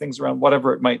living, things around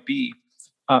whatever it might be,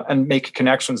 and make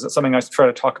connections. That's something I try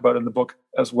to talk about in the book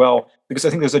as well, because I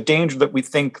think there's a danger that we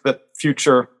think that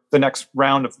the next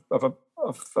round of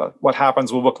what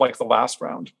happens will look like the last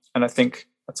round. And I think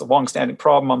that's a longstanding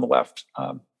problem on the left.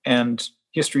 And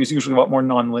history is usually a lot more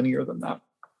nonlinear than that.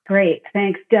 Great,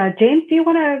 thanks. James, do you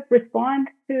want to respond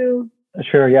to?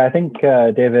 Sure. Yeah, I think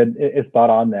David is spot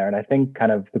on there. And I think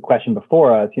kind of the question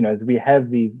before us, as we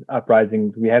have these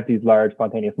uprisings, we have these large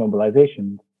spontaneous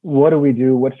mobilizations. What do we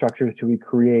do? What structures do we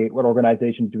create? What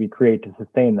organizations do we create to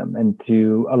sustain them and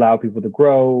to allow people to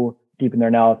grow, deepen their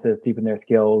analysis, deepen their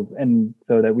skills, and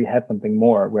so that we have something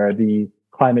more where the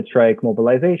climate strike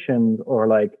mobilizations or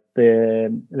like the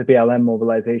BLM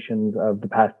mobilizations of the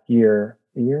past year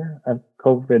of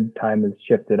COVID time has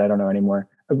shifted. I don't know anymore.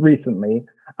 Recently,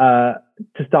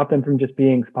 to stop them from just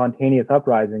being spontaneous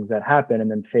uprisings that happen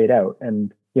and then fade out.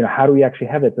 And, how do we actually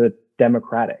have it so it's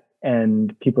democratic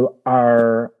and people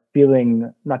are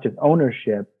feeling not just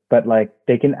ownership, but like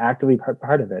they can actively be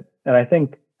part of it. And I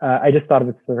think I just thought of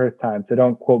it for the first time, so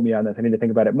don't quote me on this. I need to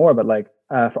think about it more. But like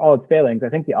for all its failings, I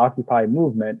think the Occupy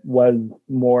movement was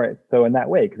more so in that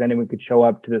way, because anyone could show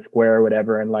up to the square or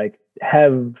whatever and like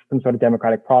have some sort of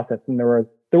democratic process. And there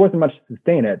wasn't much to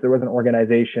sustain it. There wasn't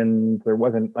organizations. There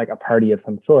wasn't like a party of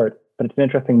some sort. But it's an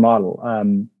interesting model.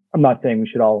 I'm not saying we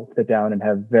should all sit down and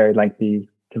have very lengthy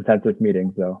consensus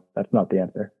meetings, though. That's not the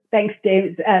answer. Thanks,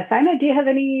 James. Simon, do you have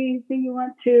anything you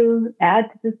want to add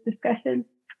to this discussion?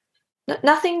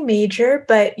 Nothing major,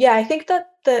 but yeah, I think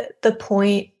that the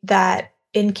point that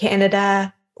in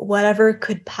Canada, whatever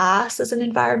could pass as an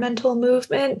environmental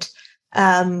movement,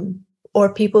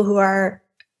 or people who are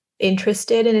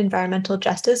interested in environmental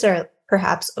justice are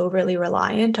perhaps overly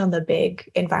reliant on the big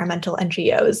environmental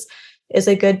NGOs is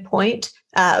a good point.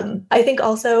 I think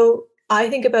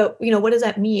about, what does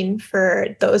that mean for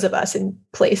those of us in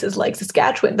places like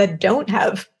Saskatchewan that don't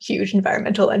have huge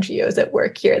environmental NGOs that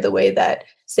work here the way that,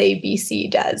 say, BC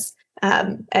does.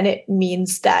 And it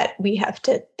means that we have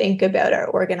to think about our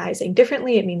organizing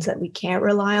differently. It means that we can't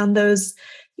rely on those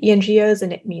NGOs.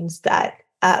 And it means that,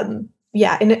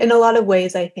 in a lot of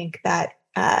ways, I think that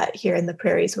here in the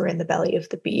prairies, we're in the belly of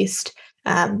the beast.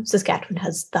 Saskatchewan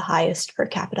has the highest per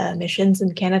capita emissions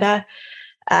in Canada.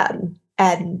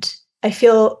 And I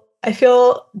feel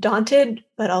daunted,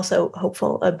 but also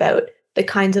hopeful about the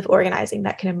kinds of organizing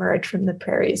that can emerge from the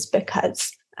prairies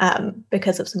because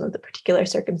of some of the particular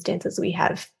circumstances we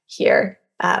have here,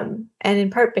 and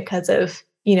in part because of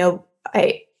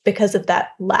that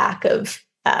lack of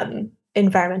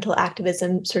environmental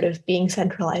activism sort of being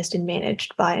centralized and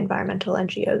managed by environmental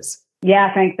NGOs.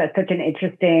 Yeah, thanks. That's such an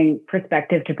interesting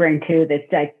perspective to bring to this,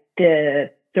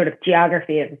 the sort of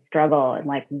geography of the struggle and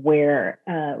like where,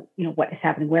 what is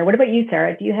happening where. What about you,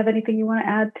 Sarah? Do you have anything you want to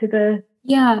add to the?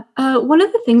 Yeah. One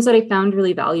of the things that I found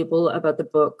really valuable about the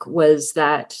book was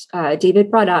that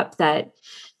David brought up that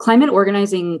climate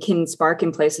organizing can spark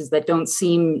in places that don't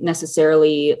seem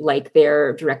necessarily like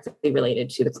they're directly related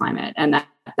to the climate. And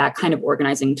that kind of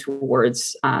organizing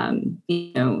towards, in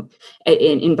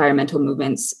environmental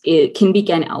movements, it can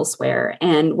begin elsewhere.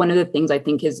 And one of the things I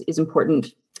think is important,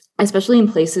 especially in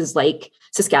places like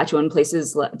Saskatchewan,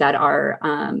 places that are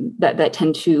that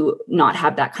tend to not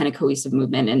have that kind of cohesive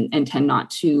movement and tend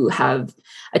not to have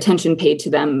attention paid to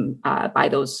them by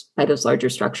those larger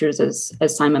structures, as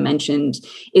Simon mentioned,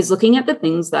 is looking at the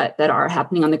things that are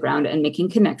happening on the ground and making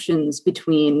connections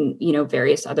between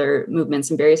various other movements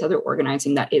and various other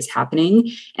organizing that is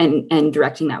happening and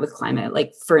directing that with climate.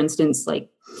 Like, for instance, like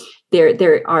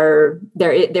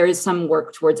there is some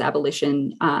work towards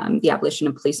abolition, the abolition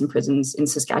of police and prisons in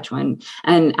Saskatchewan,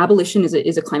 and abolition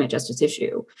is a climate justice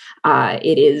issue.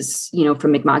 It is,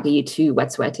 from Mi'kma'ki to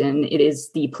Wet'suwet'en, it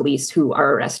is the police who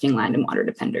are arresting land and water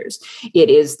defenders. It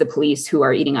is the police who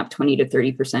are eating up 20 to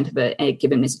 30% of a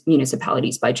given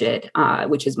municipality's budget,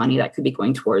 which is money that could be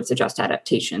going towards a just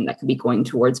adaptation, that could be going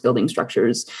towards building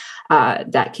structures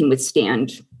that can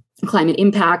withstand climate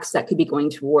impacts, that could be going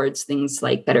towards things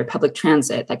like better public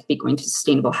transit, that could be going to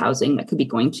sustainable housing, that could be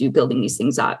going to building these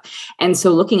things up. And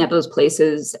so looking at those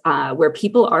places where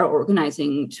people are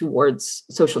organizing towards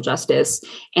social justice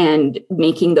and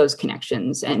making those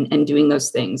connections and doing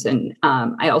those things. And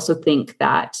I also think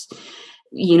that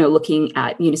looking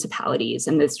at municipalities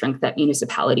and the strength that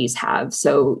municipalities have.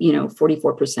 So,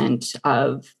 44%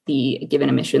 of the given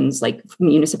emissions, like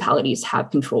municipalities have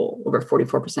control over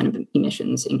 44% of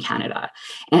emissions in Canada.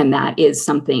 And that is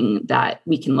something that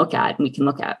we can look at. And we can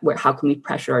look at how can we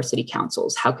pressure our city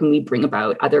councils? How can we bring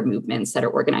about other movements that are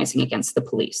organizing against the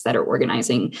police, that are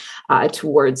organizing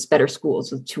towards better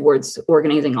schools, towards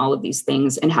organizing all of these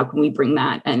things? And how can we bring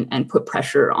that and put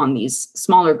pressure on these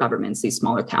smaller governments, these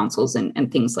smaller councils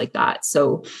and things like that?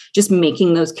 So just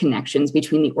making those connections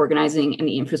between the organizing and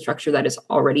the infrastructure that is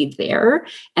already there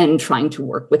and trying to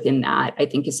work within that, I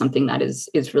think is something that is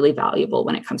really valuable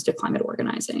when it comes to climate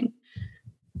organizing.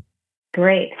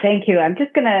 Great. Thank you. I'm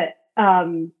just going to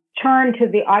turn to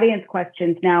the audience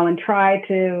questions now and try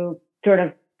to sort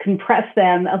of compress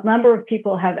them. A number of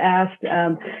people have asked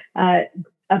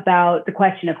about the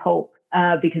question of hope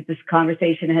because this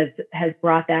conversation has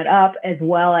brought that up, as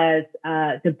well as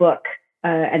the book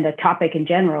and the topic in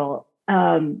general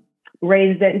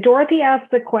raised it. Dorothy asked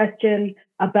the question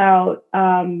about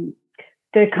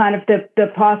the kind of the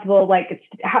possible, like,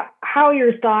 how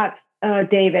your thoughts,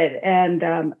 David, and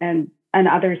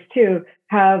others too,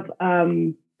 have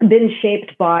been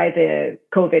shaped by the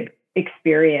COVID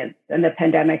experience and the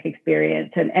pandemic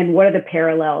experience, and what are the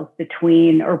parallels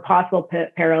between, or possible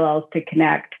parallels to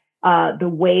connect the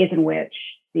ways in which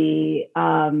the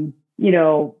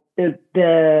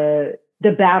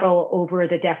battle over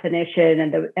the definition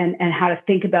and how to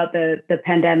think about the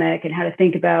pandemic and how to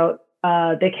think about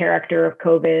the character of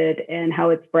COVID and how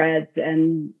it spreads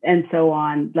and so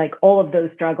on, like all of those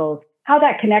struggles, how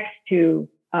that connects to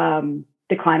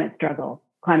the climate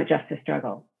justice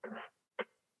struggle.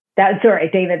 Sorry,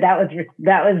 David, that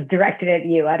was directed at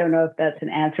you. I don't know if that's an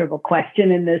answerable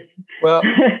question in this. Well,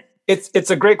 it's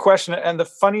a great question, and the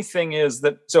funny thing is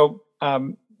that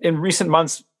in recent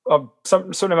months,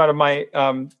 some certain amount of my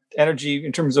energy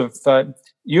in terms of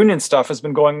union stuff has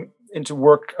been going into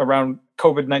work around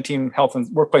COVID-19 health and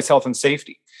workplace health and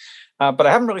safety. But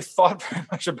I haven't really thought very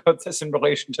much about this in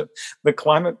relation to the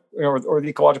climate or the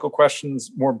ecological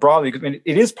questions more broadly. Because, I mean,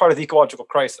 it is part of the ecological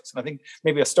crisis. And I think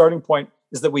maybe a starting point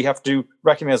is that we have to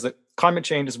recognize that climate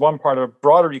change is one part of a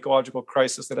broader ecological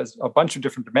crisis that has a bunch of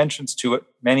different dimensions to it,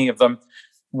 many of them.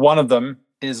 One of them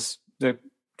is the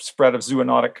spread of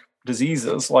zoonotic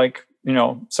diseases like,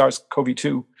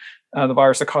 SARS-CoV-2, the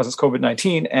virus that causes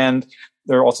COVID-19. And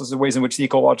there are also the ways in which the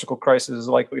ecological crisis is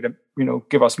likely to,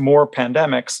 give us more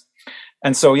pandemics.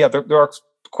 And so, there are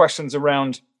questions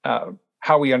around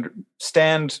how we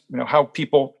understand, how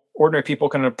ordinary people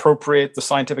can appropriate the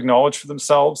scientific knowledge for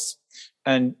themselves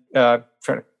and try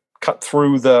to cut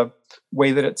through the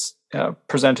way that it's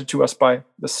presented to us by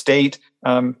the state.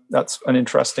 That's an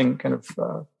interesting kind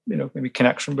of, maybe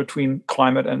connection between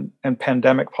climate and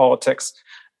pandemic politics.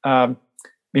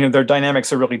 Their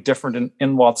dynamics are really different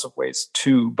in lots of ways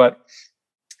too, but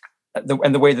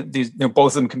the way that these,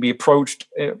 both of them can be approached,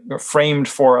 framed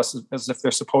for us as if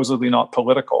they're supposedly not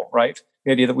political, right?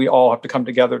 The idea that we all have to come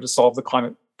together to solve the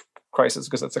climate crisis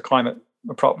because it's a problem.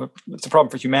 It's a problem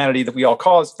for humanity that we all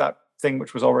caused, that thing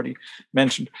which was already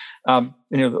mentioned.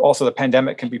 Also the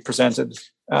pandemic can be presented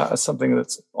as something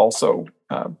that's also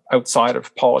outside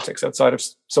of politics, outside of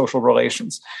social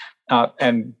relations,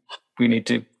 and we need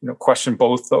to question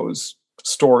both those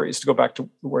stories, to go back to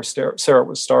where Sarah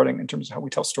was starting in terms of how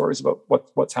we tell stories about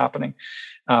what's happening.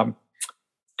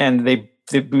 And we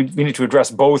need to address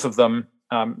both of them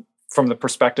from the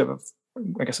perspective of,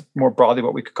 I guess, more broadly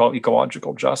what we could call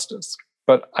ecological justice.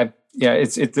 But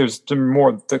there's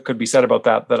more that could be said about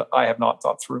that I have not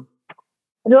thought through.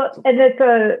 No, and it's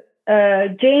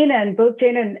both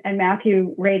Jane and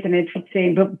Matthew raised an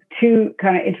interesting, but two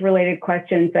kind of interrelated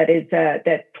questions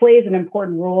that plays an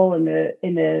important role in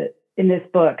this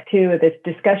book too. This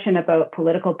discussion about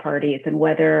political parties and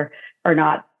whether or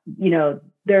not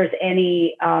there's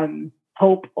any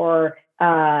hope or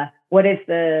what is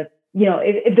the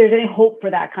if there's any hope for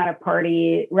that kind of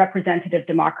party representative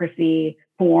democracy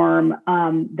form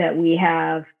that we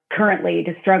have currently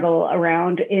to struggle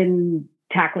around in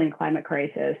tackling climate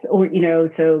crisis, or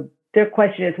so their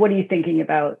question is, what are you thinking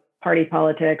about party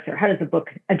politics, or how does the book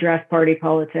address party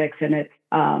politics and its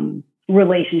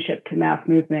relationship to mass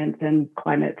movements and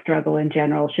climate struggle in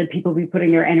general? Should people be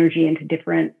putting their energy into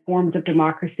different forms of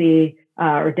democracy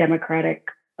or democratic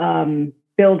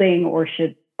building, or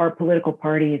should our political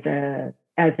parties,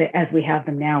 as we have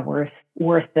them now, worth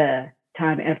the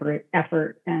time,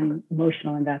 effort, and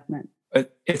emotional investment?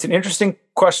 It's an interesting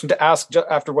question to ask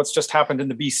after what's just happened in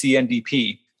the BC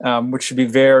NDP, which should be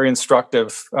very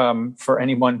instructive for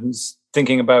anyone who's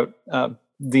thinking about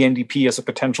the NDP as a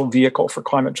potential vehicle for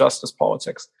climate justice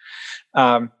politics.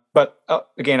 But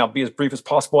again, I'll be as brief as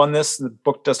possible on this. The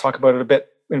book does talk about it a bit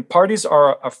when parties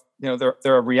are, they're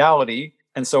a reality,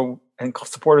 and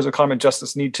supporters of climate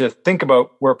justice need to think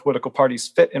about where political parties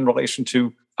fit in relation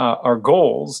to our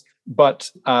goals. But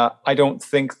I don't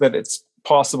think that it's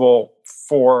possible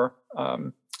for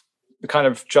the kind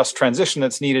of just transition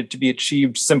that's needed to be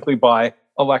achieved simply by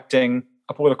electing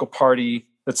a political party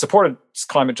that supported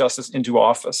climate justice into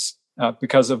office,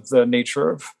 because of the nature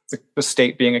of the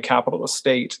state being a capitalist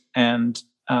state. And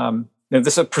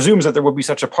this presumes that there will be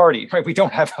such a party, right? We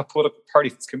don't have a political party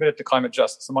that's committed to climate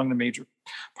justice among the major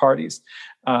parties.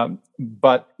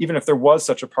 But even if there was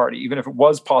such a party, even if it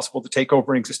was possible to take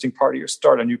over an existing party or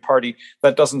start a new party,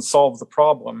 that doesn't solve the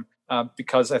problem,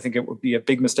 because I think it would be a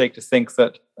big mistake to think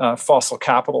that fossil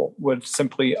capital would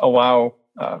simply allow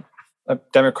a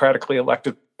democratically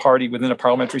elected party within a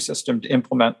parliamentary system to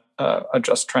implement a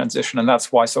just transition. And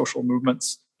that's why social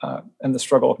movements and the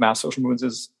struggle of mass social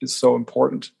movements is so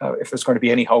important if there's going to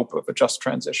be any hope of a just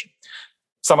transition.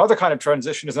 Some other kind of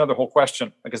transition is another whole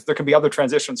question, because there can be other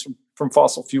transitions from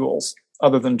fossil fuels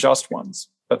other than just ones,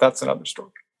 but that's another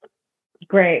story.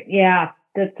 Great. Yeah,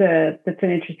 that's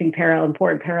an interesting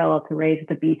important parallel to raise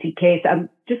with the BC case. I'm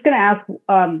just going to ask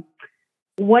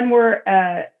one more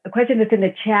a question that's in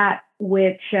the chat,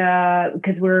 which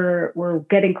because we're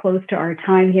getting close to our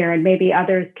time here, and maybe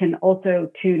others can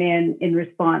also tune in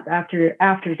response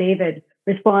after David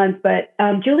responds. But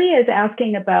Julia is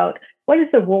asking about what is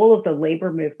the role of the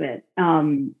labor movement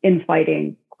in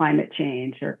fighting climate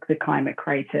change or the climate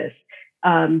crisis,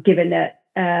 given that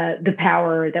the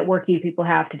power that working people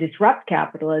have to disrupt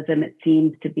capitalism, it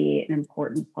seems to be an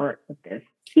important part of this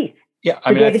piece. Yeah,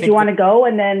 David, do you want to go,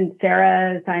 and then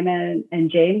Sarah, Simon, and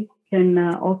James can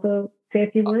also say a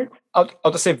few words?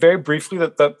 I'll just say very briefly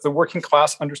that the working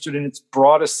class, understood in its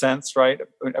broadest sense, right?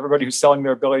 Everybody who's selling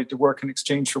their ability to work in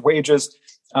exchange for wages,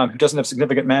 who doesn't have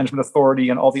significant management authority,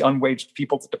 and all the unwaged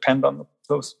people that depend on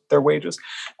their wages.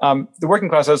 The working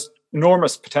class has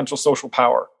enormous potential social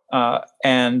power,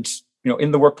 and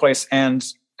in the workplace and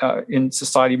in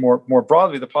society more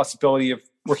broadly, the possibility of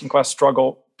working class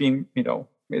struggle being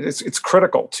it's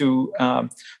critical to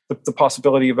the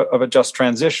possibility of a just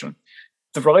transition.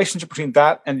 The relationship between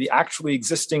that and the actually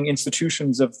existing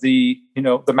institutions of the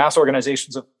mass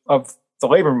organizations of the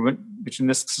labor movement, which in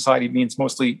this society means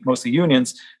mostly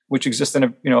unions, which exist in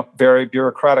a very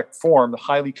bureaucratic form,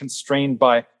 highly constrained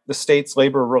by the state's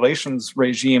labor relations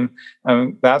regime.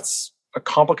 That's a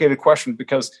complicated question,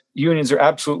 because unions are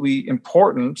absolutely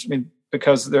important.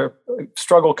 Because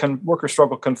worker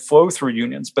struggle can flow through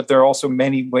unions, but there are also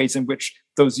many ways in which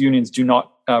those unions do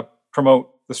not promote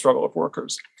the struggle of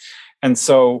workers. And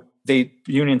so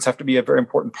unions have to be a very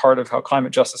important part of how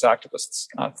climate justice activists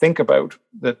think about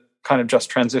the kind of just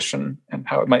transition and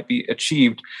how it might be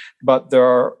achieved. But there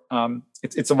are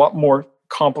it's a lot more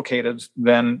complicated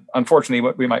than, unfortunately,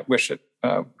 what we might wish it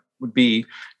would be,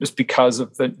 just because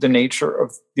of the nature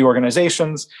of the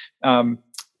organizations,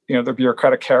 their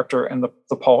bureaucratic character, and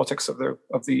the politics of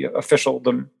the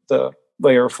officialdom, the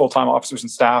layer of full-time officers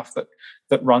and staff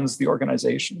that runs the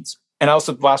organizations. And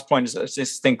also, the last point is I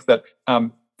just think that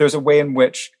there's a way in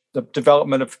which the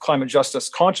development of climate justice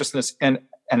consciousness and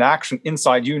action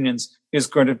inside unions is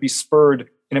going to be spurred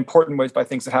in important ways by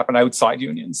things that happen outside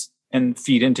unions and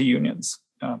feed into unions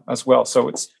as well. So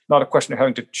it's not a question of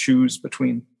having to choose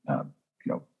between,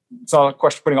 it's not a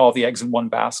question of putting all the eggs in one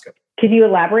basket. Can you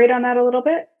elaborate on that a little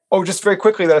bit? Oh, just very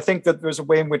quickly, that I think that there's a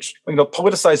way in which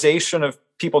politicization of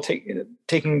people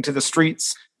taking to the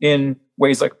streets in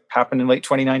ways like happened in late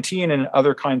 2019 and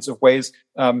other kinds of ways,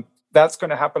 that's going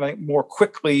to happen, I think, more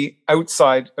quickly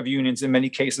outside of unions in many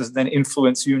cases than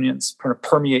influence unions, kind of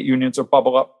permeate unions or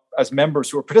bubble up as members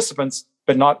who are participants,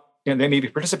 but not, they may be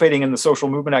participating in the social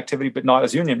movement activity, but not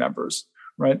as union members,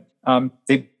 right?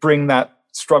 They bring that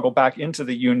struggle back into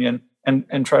the union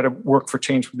and try to work for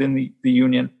change within the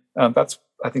union. That's,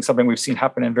 I think, something we've seen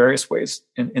happen in various ways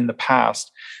in the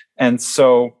past. And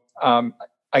so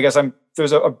I guess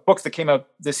there's a book that came out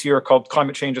this year called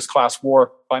Climate Change is Class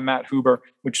War by Matt Huber,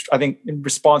 which I think, in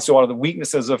response to a lot of the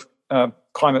weaknesses of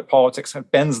climate politics,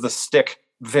 bends the stick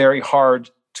very hard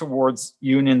towards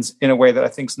unions in a way that I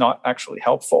think is not actually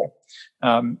helpful.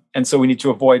 And so we need to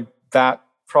avoid that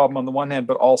problem on the one hand,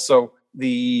 but also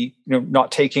the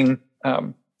not taking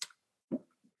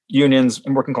unions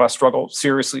and working class struggle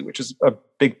seriously, which is a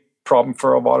big problem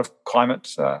for a lot of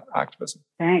climate activism.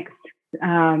 Thanks.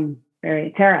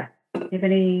 Tara, do you have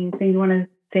anything you want to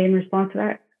say in response to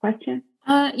that question?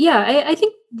 I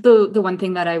think the one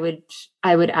thing that I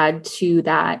would add to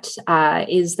that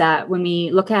is that when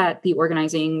we look at the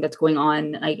organizing that's going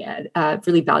on, like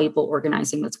really valuable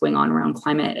organizing that's going on around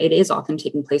climate, it is often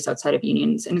taking place outside of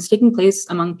unions, and it's taking place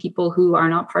among people who are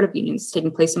not part of unions. It's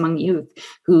taking place among youth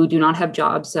who do not have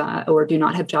jobs or do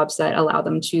not have jobs that allow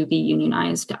them to be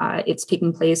unionized. It's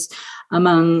taking place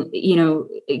among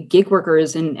gig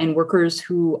workers and workers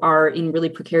who are in really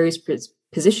precarious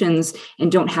positions and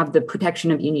don't have the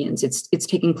protection of unions. It's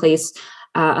taking place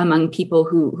among people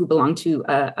who belong to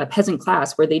a peasant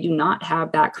class where they do not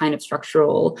have that kind of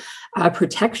structural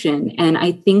protection. And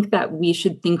I think that we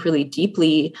should think really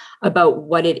deeply about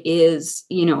what it is,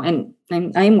 and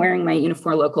I'm wearing my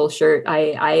Unifor Local shirt.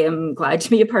 I am glad to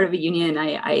be a part of a union.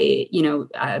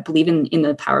 I believe in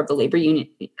the power of the labor union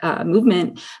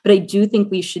movement, but I do think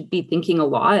we should be thinking a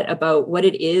lot about what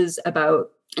it is about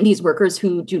these workers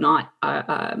who do not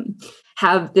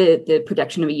have the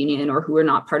protection of a union, or who are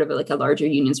not part of a larger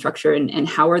union structure, and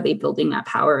how are they building that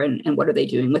power, and what are they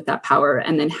doing with that power?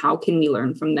 And then how can we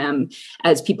learn from them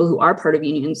as people who are part of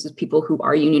unions, as people who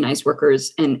are unionized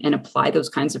workers, and apply those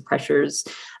kinds of pressures?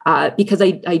 Because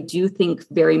I do think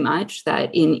very much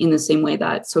that in the same way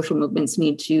that social movements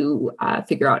need to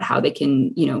figure out how they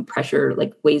can, pressure,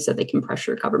 ways that they can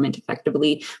pressure government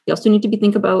effectively, we also need to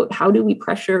think about how do we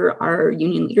pressure our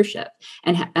union leadership,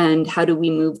 and how do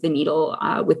we move the needle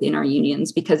within our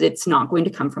unions, because it's not going to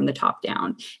come from the top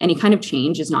down. Any kind of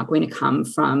change is not going to come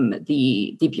from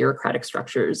the bureaucratic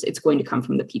structures. It's going to come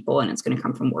from the people, and it's going to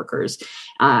come from workers,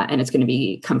 and it's going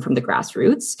to come from the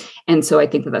grassroots. And so I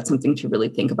think that that's something to really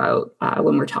think about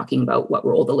when we're talking about what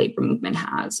role the labor movement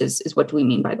has, is what do we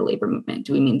mean by the labor movement?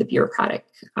 Do we mean the bureaucratic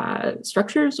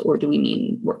structures, or do we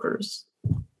mean workers?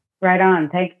 Right on.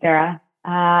 Thanks, Sarah.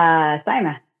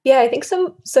 Saima. Yeah, I think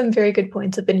some very good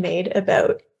points have been made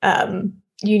about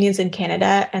unions in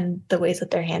Canada and the ways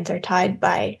that their hands are tied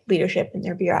by leadership and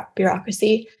their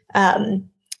bureaucracy.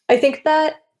 I think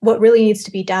that what really needs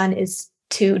to be done is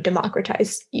to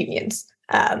democratize unions.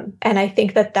 And I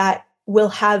think that will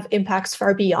have impacts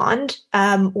far beyond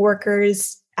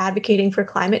workers advocating for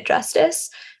climate justice.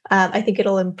 I think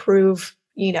it'll improve,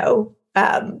 it'll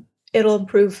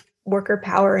improve worker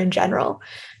power in general.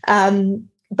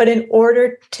 But in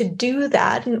order to do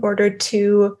that, in order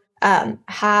to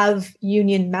have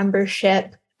union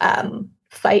membership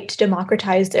fight to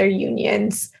democratize their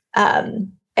unions,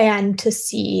 and to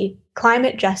see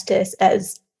climate justice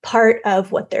as part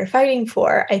of what they're fighting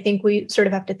for, I think we sort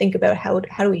of have to think about how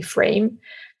do we frame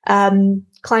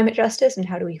climate justice, and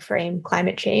how do we frame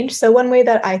climate change. So one way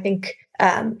that I think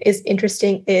is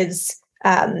interesting is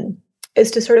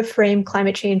to sort of frame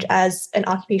climate change as an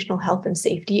occupational health and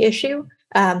safety issue.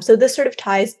 So this sort of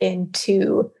ties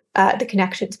into the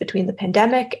connections between the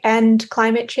pandemic and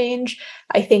climate change.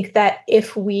 I think that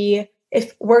if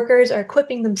workers are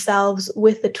equipping themselves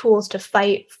with the tools to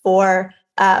fight for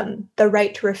the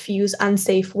right to refuse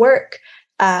unsafe work,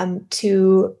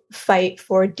 to fight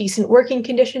for decent working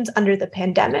conditions under the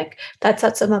pandemic, that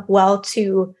sets them up well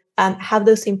to have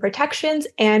those same protections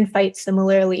and fight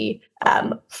similarly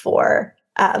for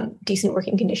decent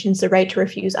working conditions, the right to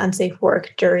refuse unsafe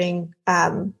work during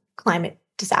climate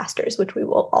disasters, which we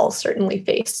will all certainly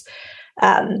face.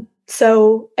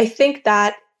 So I think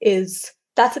that's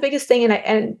the biggest thing,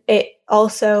 and it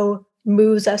also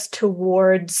moves us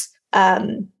towards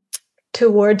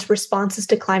responses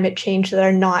to climate change that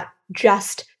are not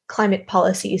just climate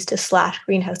policies to slash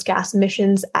greenhouse gas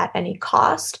emissions at any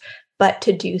cost, but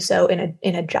to do so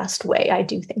in a just way. I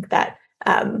do think that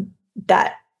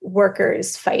that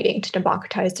workers fighting to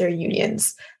democratize their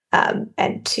unions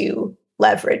and to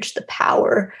leverage the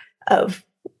power of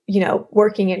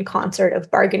working in concert, of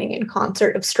bargaining in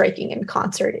concert, of striking in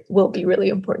concert will be really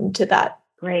important to that.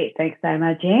 Great. Thanks,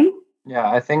 Saima. James?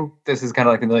 Yeah, I think this is kind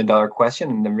of like the $1 million question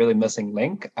and the really missing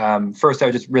link. First, I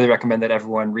would just really recommend that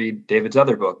everyone read David's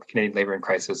other book, Canadian Labor in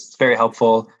Crisis. It's very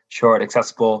helpful, short,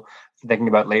 accessible, thinking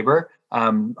about labor.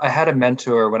 I had a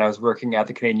mentor when I was working at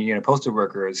the Canadian Union of Postal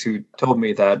Workers who told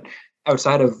me that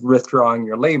outside of withdrawing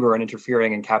your labor and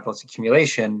interfering in capitalist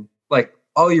accumulation,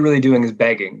 all you're really doing is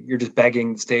begging. You're just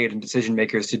begging the state and decision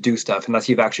makers to do stuff unless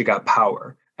you've actually got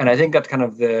power. And I think that's kind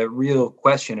of the real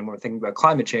question. And when we're thinking about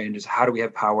climate change is how do we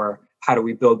have power? How do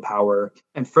we build power?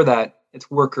 And for that,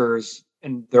 it's workers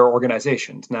and their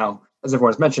organizations. Now, as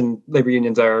everyone has mentioned, labor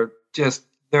unions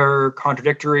they're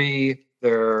contradictory,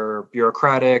 they're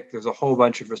bureaucratic, there's a whole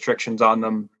bunch of restrictions on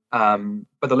them.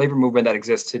 But the labor movement that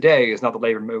exists today is not the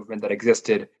labor movement that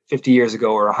existed 50 years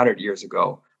ago or 100 years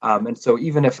ago. And so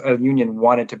even if a union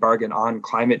wanted to bargain on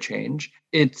climate change,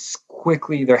 it's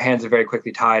quickly, their hands are very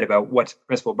quickly tied about what's the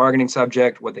principal bargaining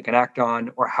subject, what they can act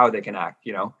on, or how they can act.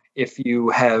 If you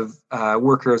have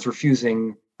workers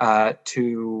refusing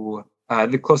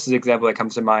the closest example that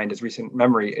comes to mind is recent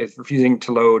memory is refusing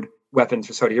to load weapons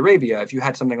for Saudi Arabia. If you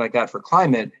had something like that for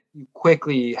climate, you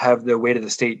quickly have the weight of the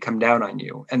state come down on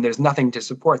you, and there's nothing to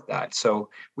support that. So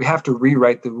we have to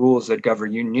rewrite the rules that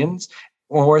govern unions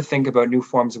or think about new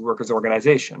forms of workers'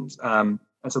 organizations. And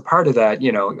so part of that,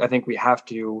 I think we have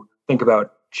to think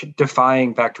about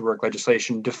defying back to work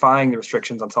legislation, defying the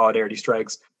restrictions on solidarity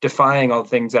strikes, defying all the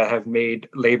things that have made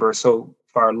labor so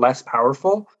far less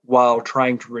powerful while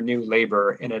trying to renew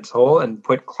labor in its whole and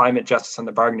put climate justice on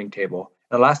the bargaining table.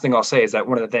 And the last thing I'll say is that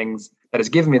one of the things that has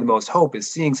given me the most hope is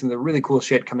seeing some of the really cool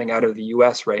shit coming out of the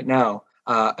US right now,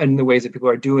 and the ways that people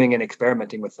are doing and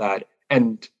experimenting with that.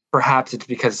 And perhaps it's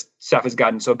because stuff has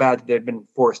gotten so bad that they've been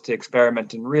forced to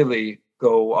experiment and really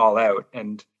go all out.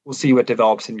 And we'll see what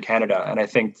develops in Canada. And I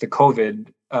think the COVID,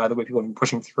 the way people have been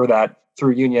pushing through that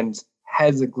through unions,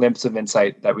 has a glimpse of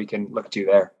insight that we can look to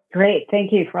there. Great.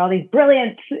 Thank you for all these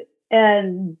brilliant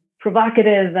and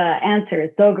provocative answers.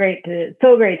 So great to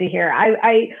hear.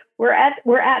 We're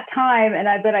at time,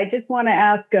 but I just want to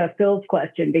ask Phil's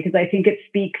question, because I think it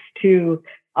speaks to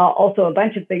also a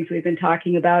bunch of things we've been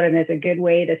talking about, and it's a good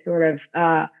way to sort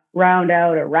of round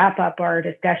out or wrap up our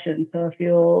discussion. So if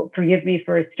you'll forgive me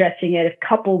for stretching it a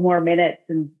couple more minutes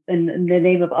in the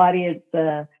name of audience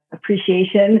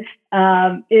appreciation,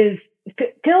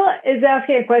 Phil is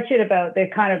asking a question about the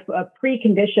kind of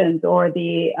preconditions or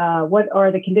what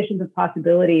are the conditions of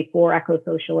possibility for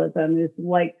eco-socialism. Is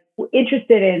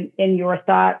interested in your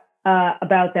thought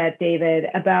about that, David.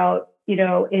 About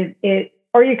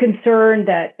are you concerned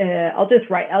that I'll just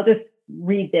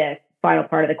read this final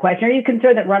part of the question. Are you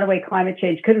concerned that runaway climate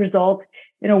change could result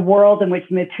in a world in which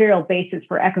the material basis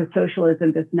for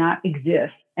eco-socialism does not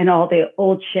exist and all the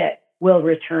old shit will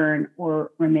return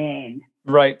or remain?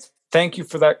 Right. Thank you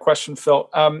for that question, Phil.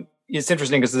 It's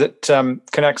interesting because it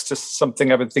connects to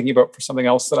something I've been thinking about for something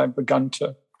else that I've begun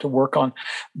to work on.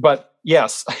 But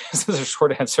yes, this is a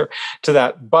short answer to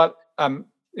that. But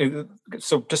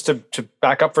so just to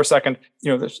back up for a second,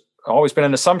 there's always been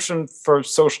an assumption for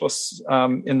socialists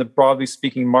in the broadly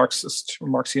speaking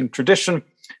Marxian tradition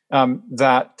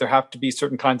that there have to be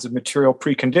certain kinds of material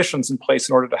preconditions in place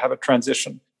in order to have a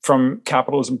transition from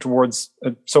capitalism towards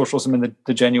socialism in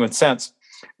the genuine sense.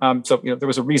 So there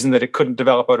was a reason that it couldn't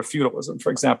develop out of feudalism,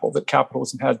 for example, that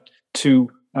capitalism had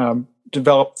to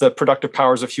develop the productive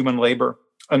powers of human labor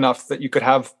enough that you could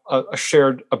have a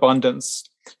shared abundance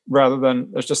rather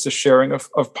than there's just a sharing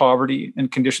of poverty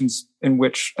and conditions in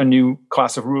which a new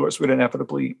class of rulers would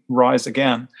inevitably rise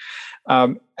again.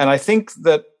 And I think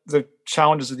that the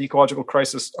challenges of the ecological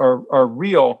crisis are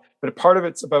real, but a part of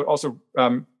it's about also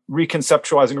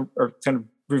reconceptualizing or kind of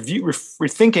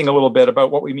rethinking a little bit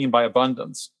about what we mean by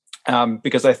abundance,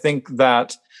 because I think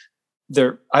that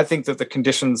the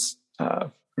conditions,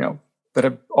 that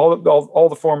have all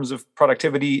the forms of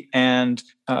productivity and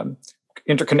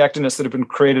interconnectedness that have been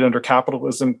created under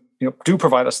capitalism, do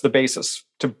provide us the basis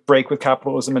to break with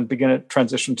capitalism and begin a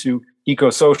transition to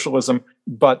eco-socialism.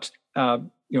 But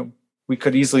we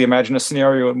could easily imagine a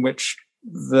scenario in which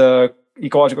the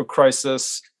ecological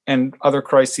crisis and other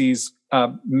crises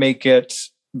make it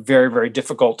very, very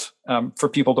difficult for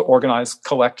people to organize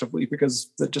collectively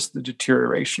because the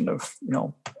deterioration of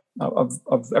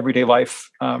everyday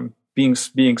life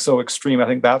being so extreme. I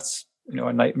think that's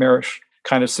a nightmarish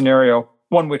kind of scenario.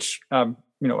 One which I'm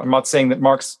not saying that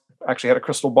Marx actually had a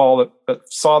crystal ball that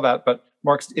saw that, but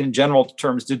Marx in general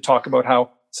terms did talk about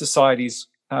how societies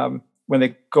when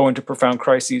they go into profound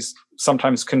crises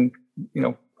sometimes can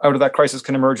out of that crisis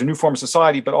can emerge a new form of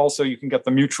society, but also you can get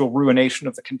the mutual ruination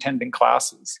of the contending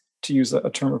classes, to use a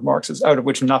term of Marx's, out of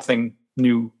which nothing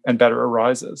new and better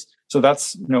arises. So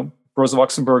that's, Rosa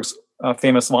Luxemburg's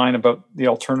famous line about the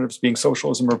alternatives being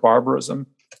socialism or barbarism.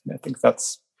 And I think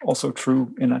that's also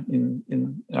true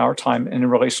in our time and in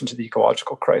relation to the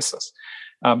ecological crisis.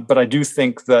 But I do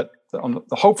think that on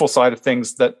the hopeful side of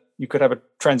things, that you could have a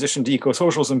transition to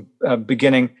eco-socialism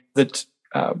beginning that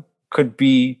could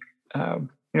be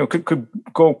could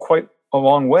go quite a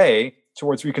long way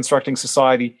towards reconstructing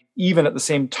society, even at the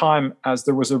same time as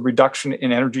there was a reduction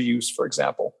in energy use, for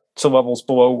example, to levels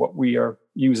below what we are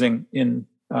using in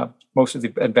most of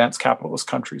the advanced capitalist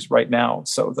countries right now,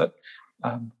 so that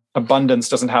abundance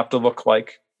doesn't have to look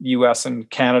like US and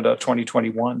Canada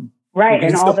 2021. Right,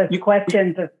 and all the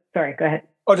questions of, sorry, go ahead.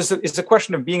 Oh, it's a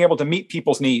question of being able to meet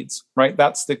people's needs, right?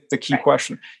 That's the key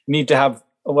question. You need to have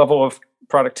a level of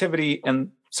productivity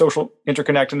and social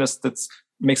interconnectedness that's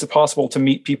makes it possible to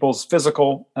meet people's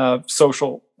physical,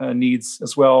 social needs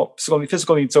as well.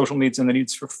 Physical needs, social needs, and the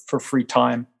needs for free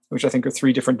time, which I think are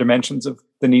three different dimensions of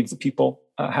the needs that people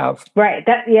have. Right.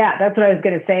 That's what I was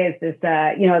going to say is this,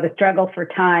 the struggle for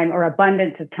time or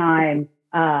abundance of time,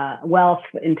 wealth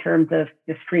in terms of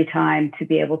just free time to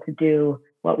be able to do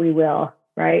what we will,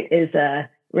 right, is a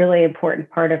really important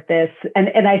part of this.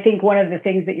 And I think one of the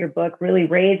things that your book really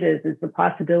raises is the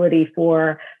possibility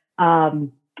for, rather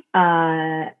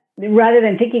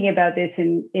than thinking about this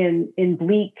in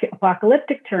bleak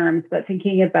apocalyptic terms, but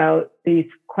thinking about these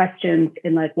questions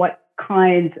in like what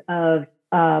kinds of,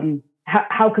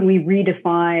 how can we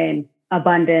redefine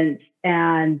abundance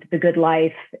and the good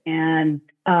life and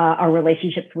our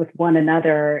relationships with one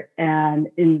another and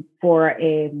for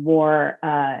a more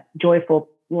joyful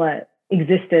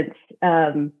existence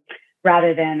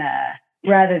rather than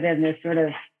this sort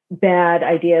of bad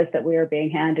ideas that we are being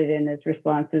handed in as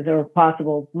responses or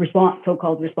possible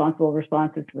so-called responsible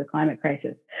responses to the climate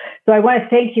crisis. So I want to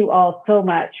thank you all so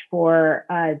much for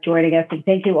joining us, and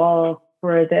thank you all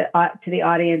for to the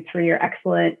audience for your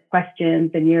excellent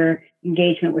questions and your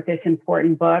engagement with this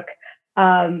important book.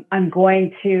 I'm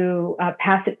going to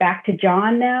pass it back to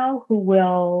John now, who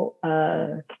will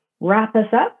wrap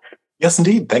us up. Yes,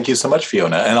 indeed. Thank you so much,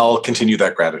 Fiona. And I'll continue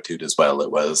that gratitude as well. It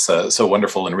was so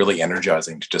wonderful and really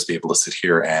energizing to just be able to sit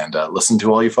here and listen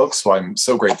to all you folks. So I'm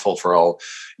so grateful for all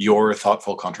your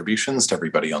thoughtful contributions, to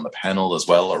everybody on the panel as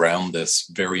well around this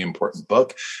very important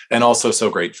book. And also so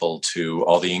grateful to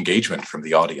all the engagement from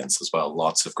the audience as well.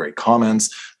 Lots of great comments,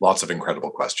 lots of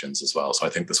incredible questions as well. So I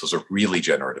think this was a really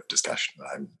generative discussion.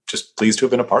 I'm just pleased to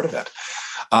have been a part of it.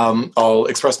 I'll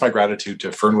express my gratitude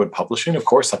to Fernwood Publishing, of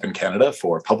course, up in Canada,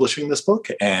 for publishing this book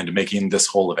and making this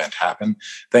whole event happen.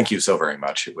 Thank you so very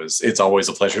much. It's always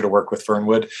a pleasure to work with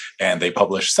Fernwood, and they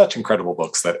publish such incredible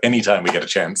books that anytime we get a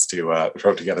chance to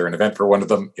throw together an event for one of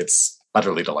them, it's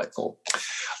utterly delightful.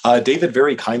 David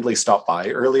very kindly stopped by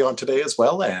early on today as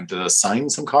well and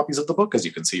signed some copies of the book, as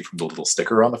you can see from the little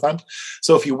sticker on the front.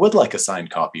 So if you would like a signed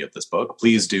copy of this book,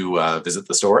 please do visit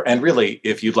the store. And really,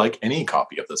 if you'd like any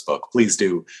copy of this book, please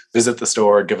do visit the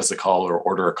store, give us a call, or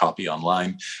order a copy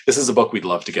online. This is a book we'd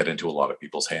love to get into a lot of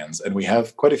people's hands, and we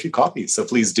have quite a few copies. So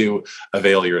please do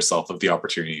avail yourself of the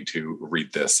opportunity to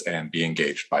read this and be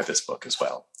engaged by this book as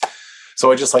well. So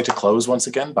I'd just like to close once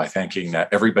again by thanking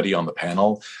everybody on the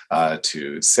panel,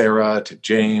 to Sarah, to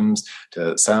James,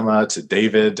 to Sama, to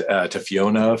David, to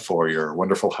Fiona for your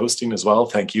wonderful hosting as well.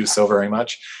 Thank you so very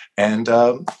much. And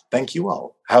thank you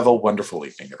all. Have a wonderful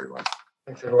evening, everyone.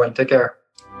 Thanks, everyone. Take care.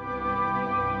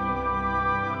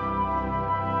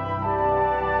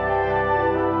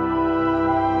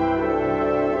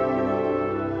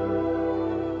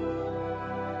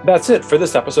 That's it for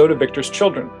this episode of Victor's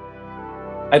Children.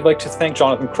 I'd like to thank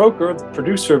Jonathan Croker, the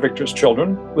producer of Victor's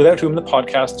Children, without whom the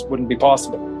podcast wouldn't be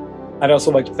possible. I'd also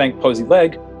like to thank Posey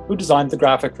Legg, who designed the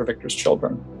graphic for Victor's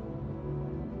Children.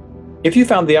 If you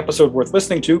found the episode worth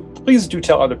listening to, please do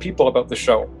tell other people about the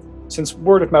show, since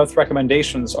word-of-mouth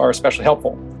recommendations are especially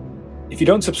helpful. If you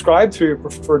don't subscribe through your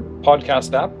preferred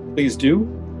podcast app, please do.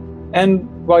 And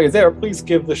while you're there, please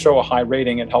give the show a high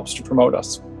rating. It helps to promote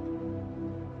us.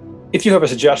 If you have a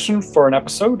suggestion for an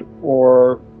episode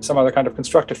or some other kind of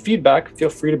constructive feedback, feel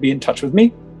free to be in touch with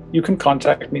me. You can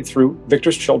contact me through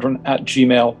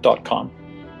victorschildren@gmail.com.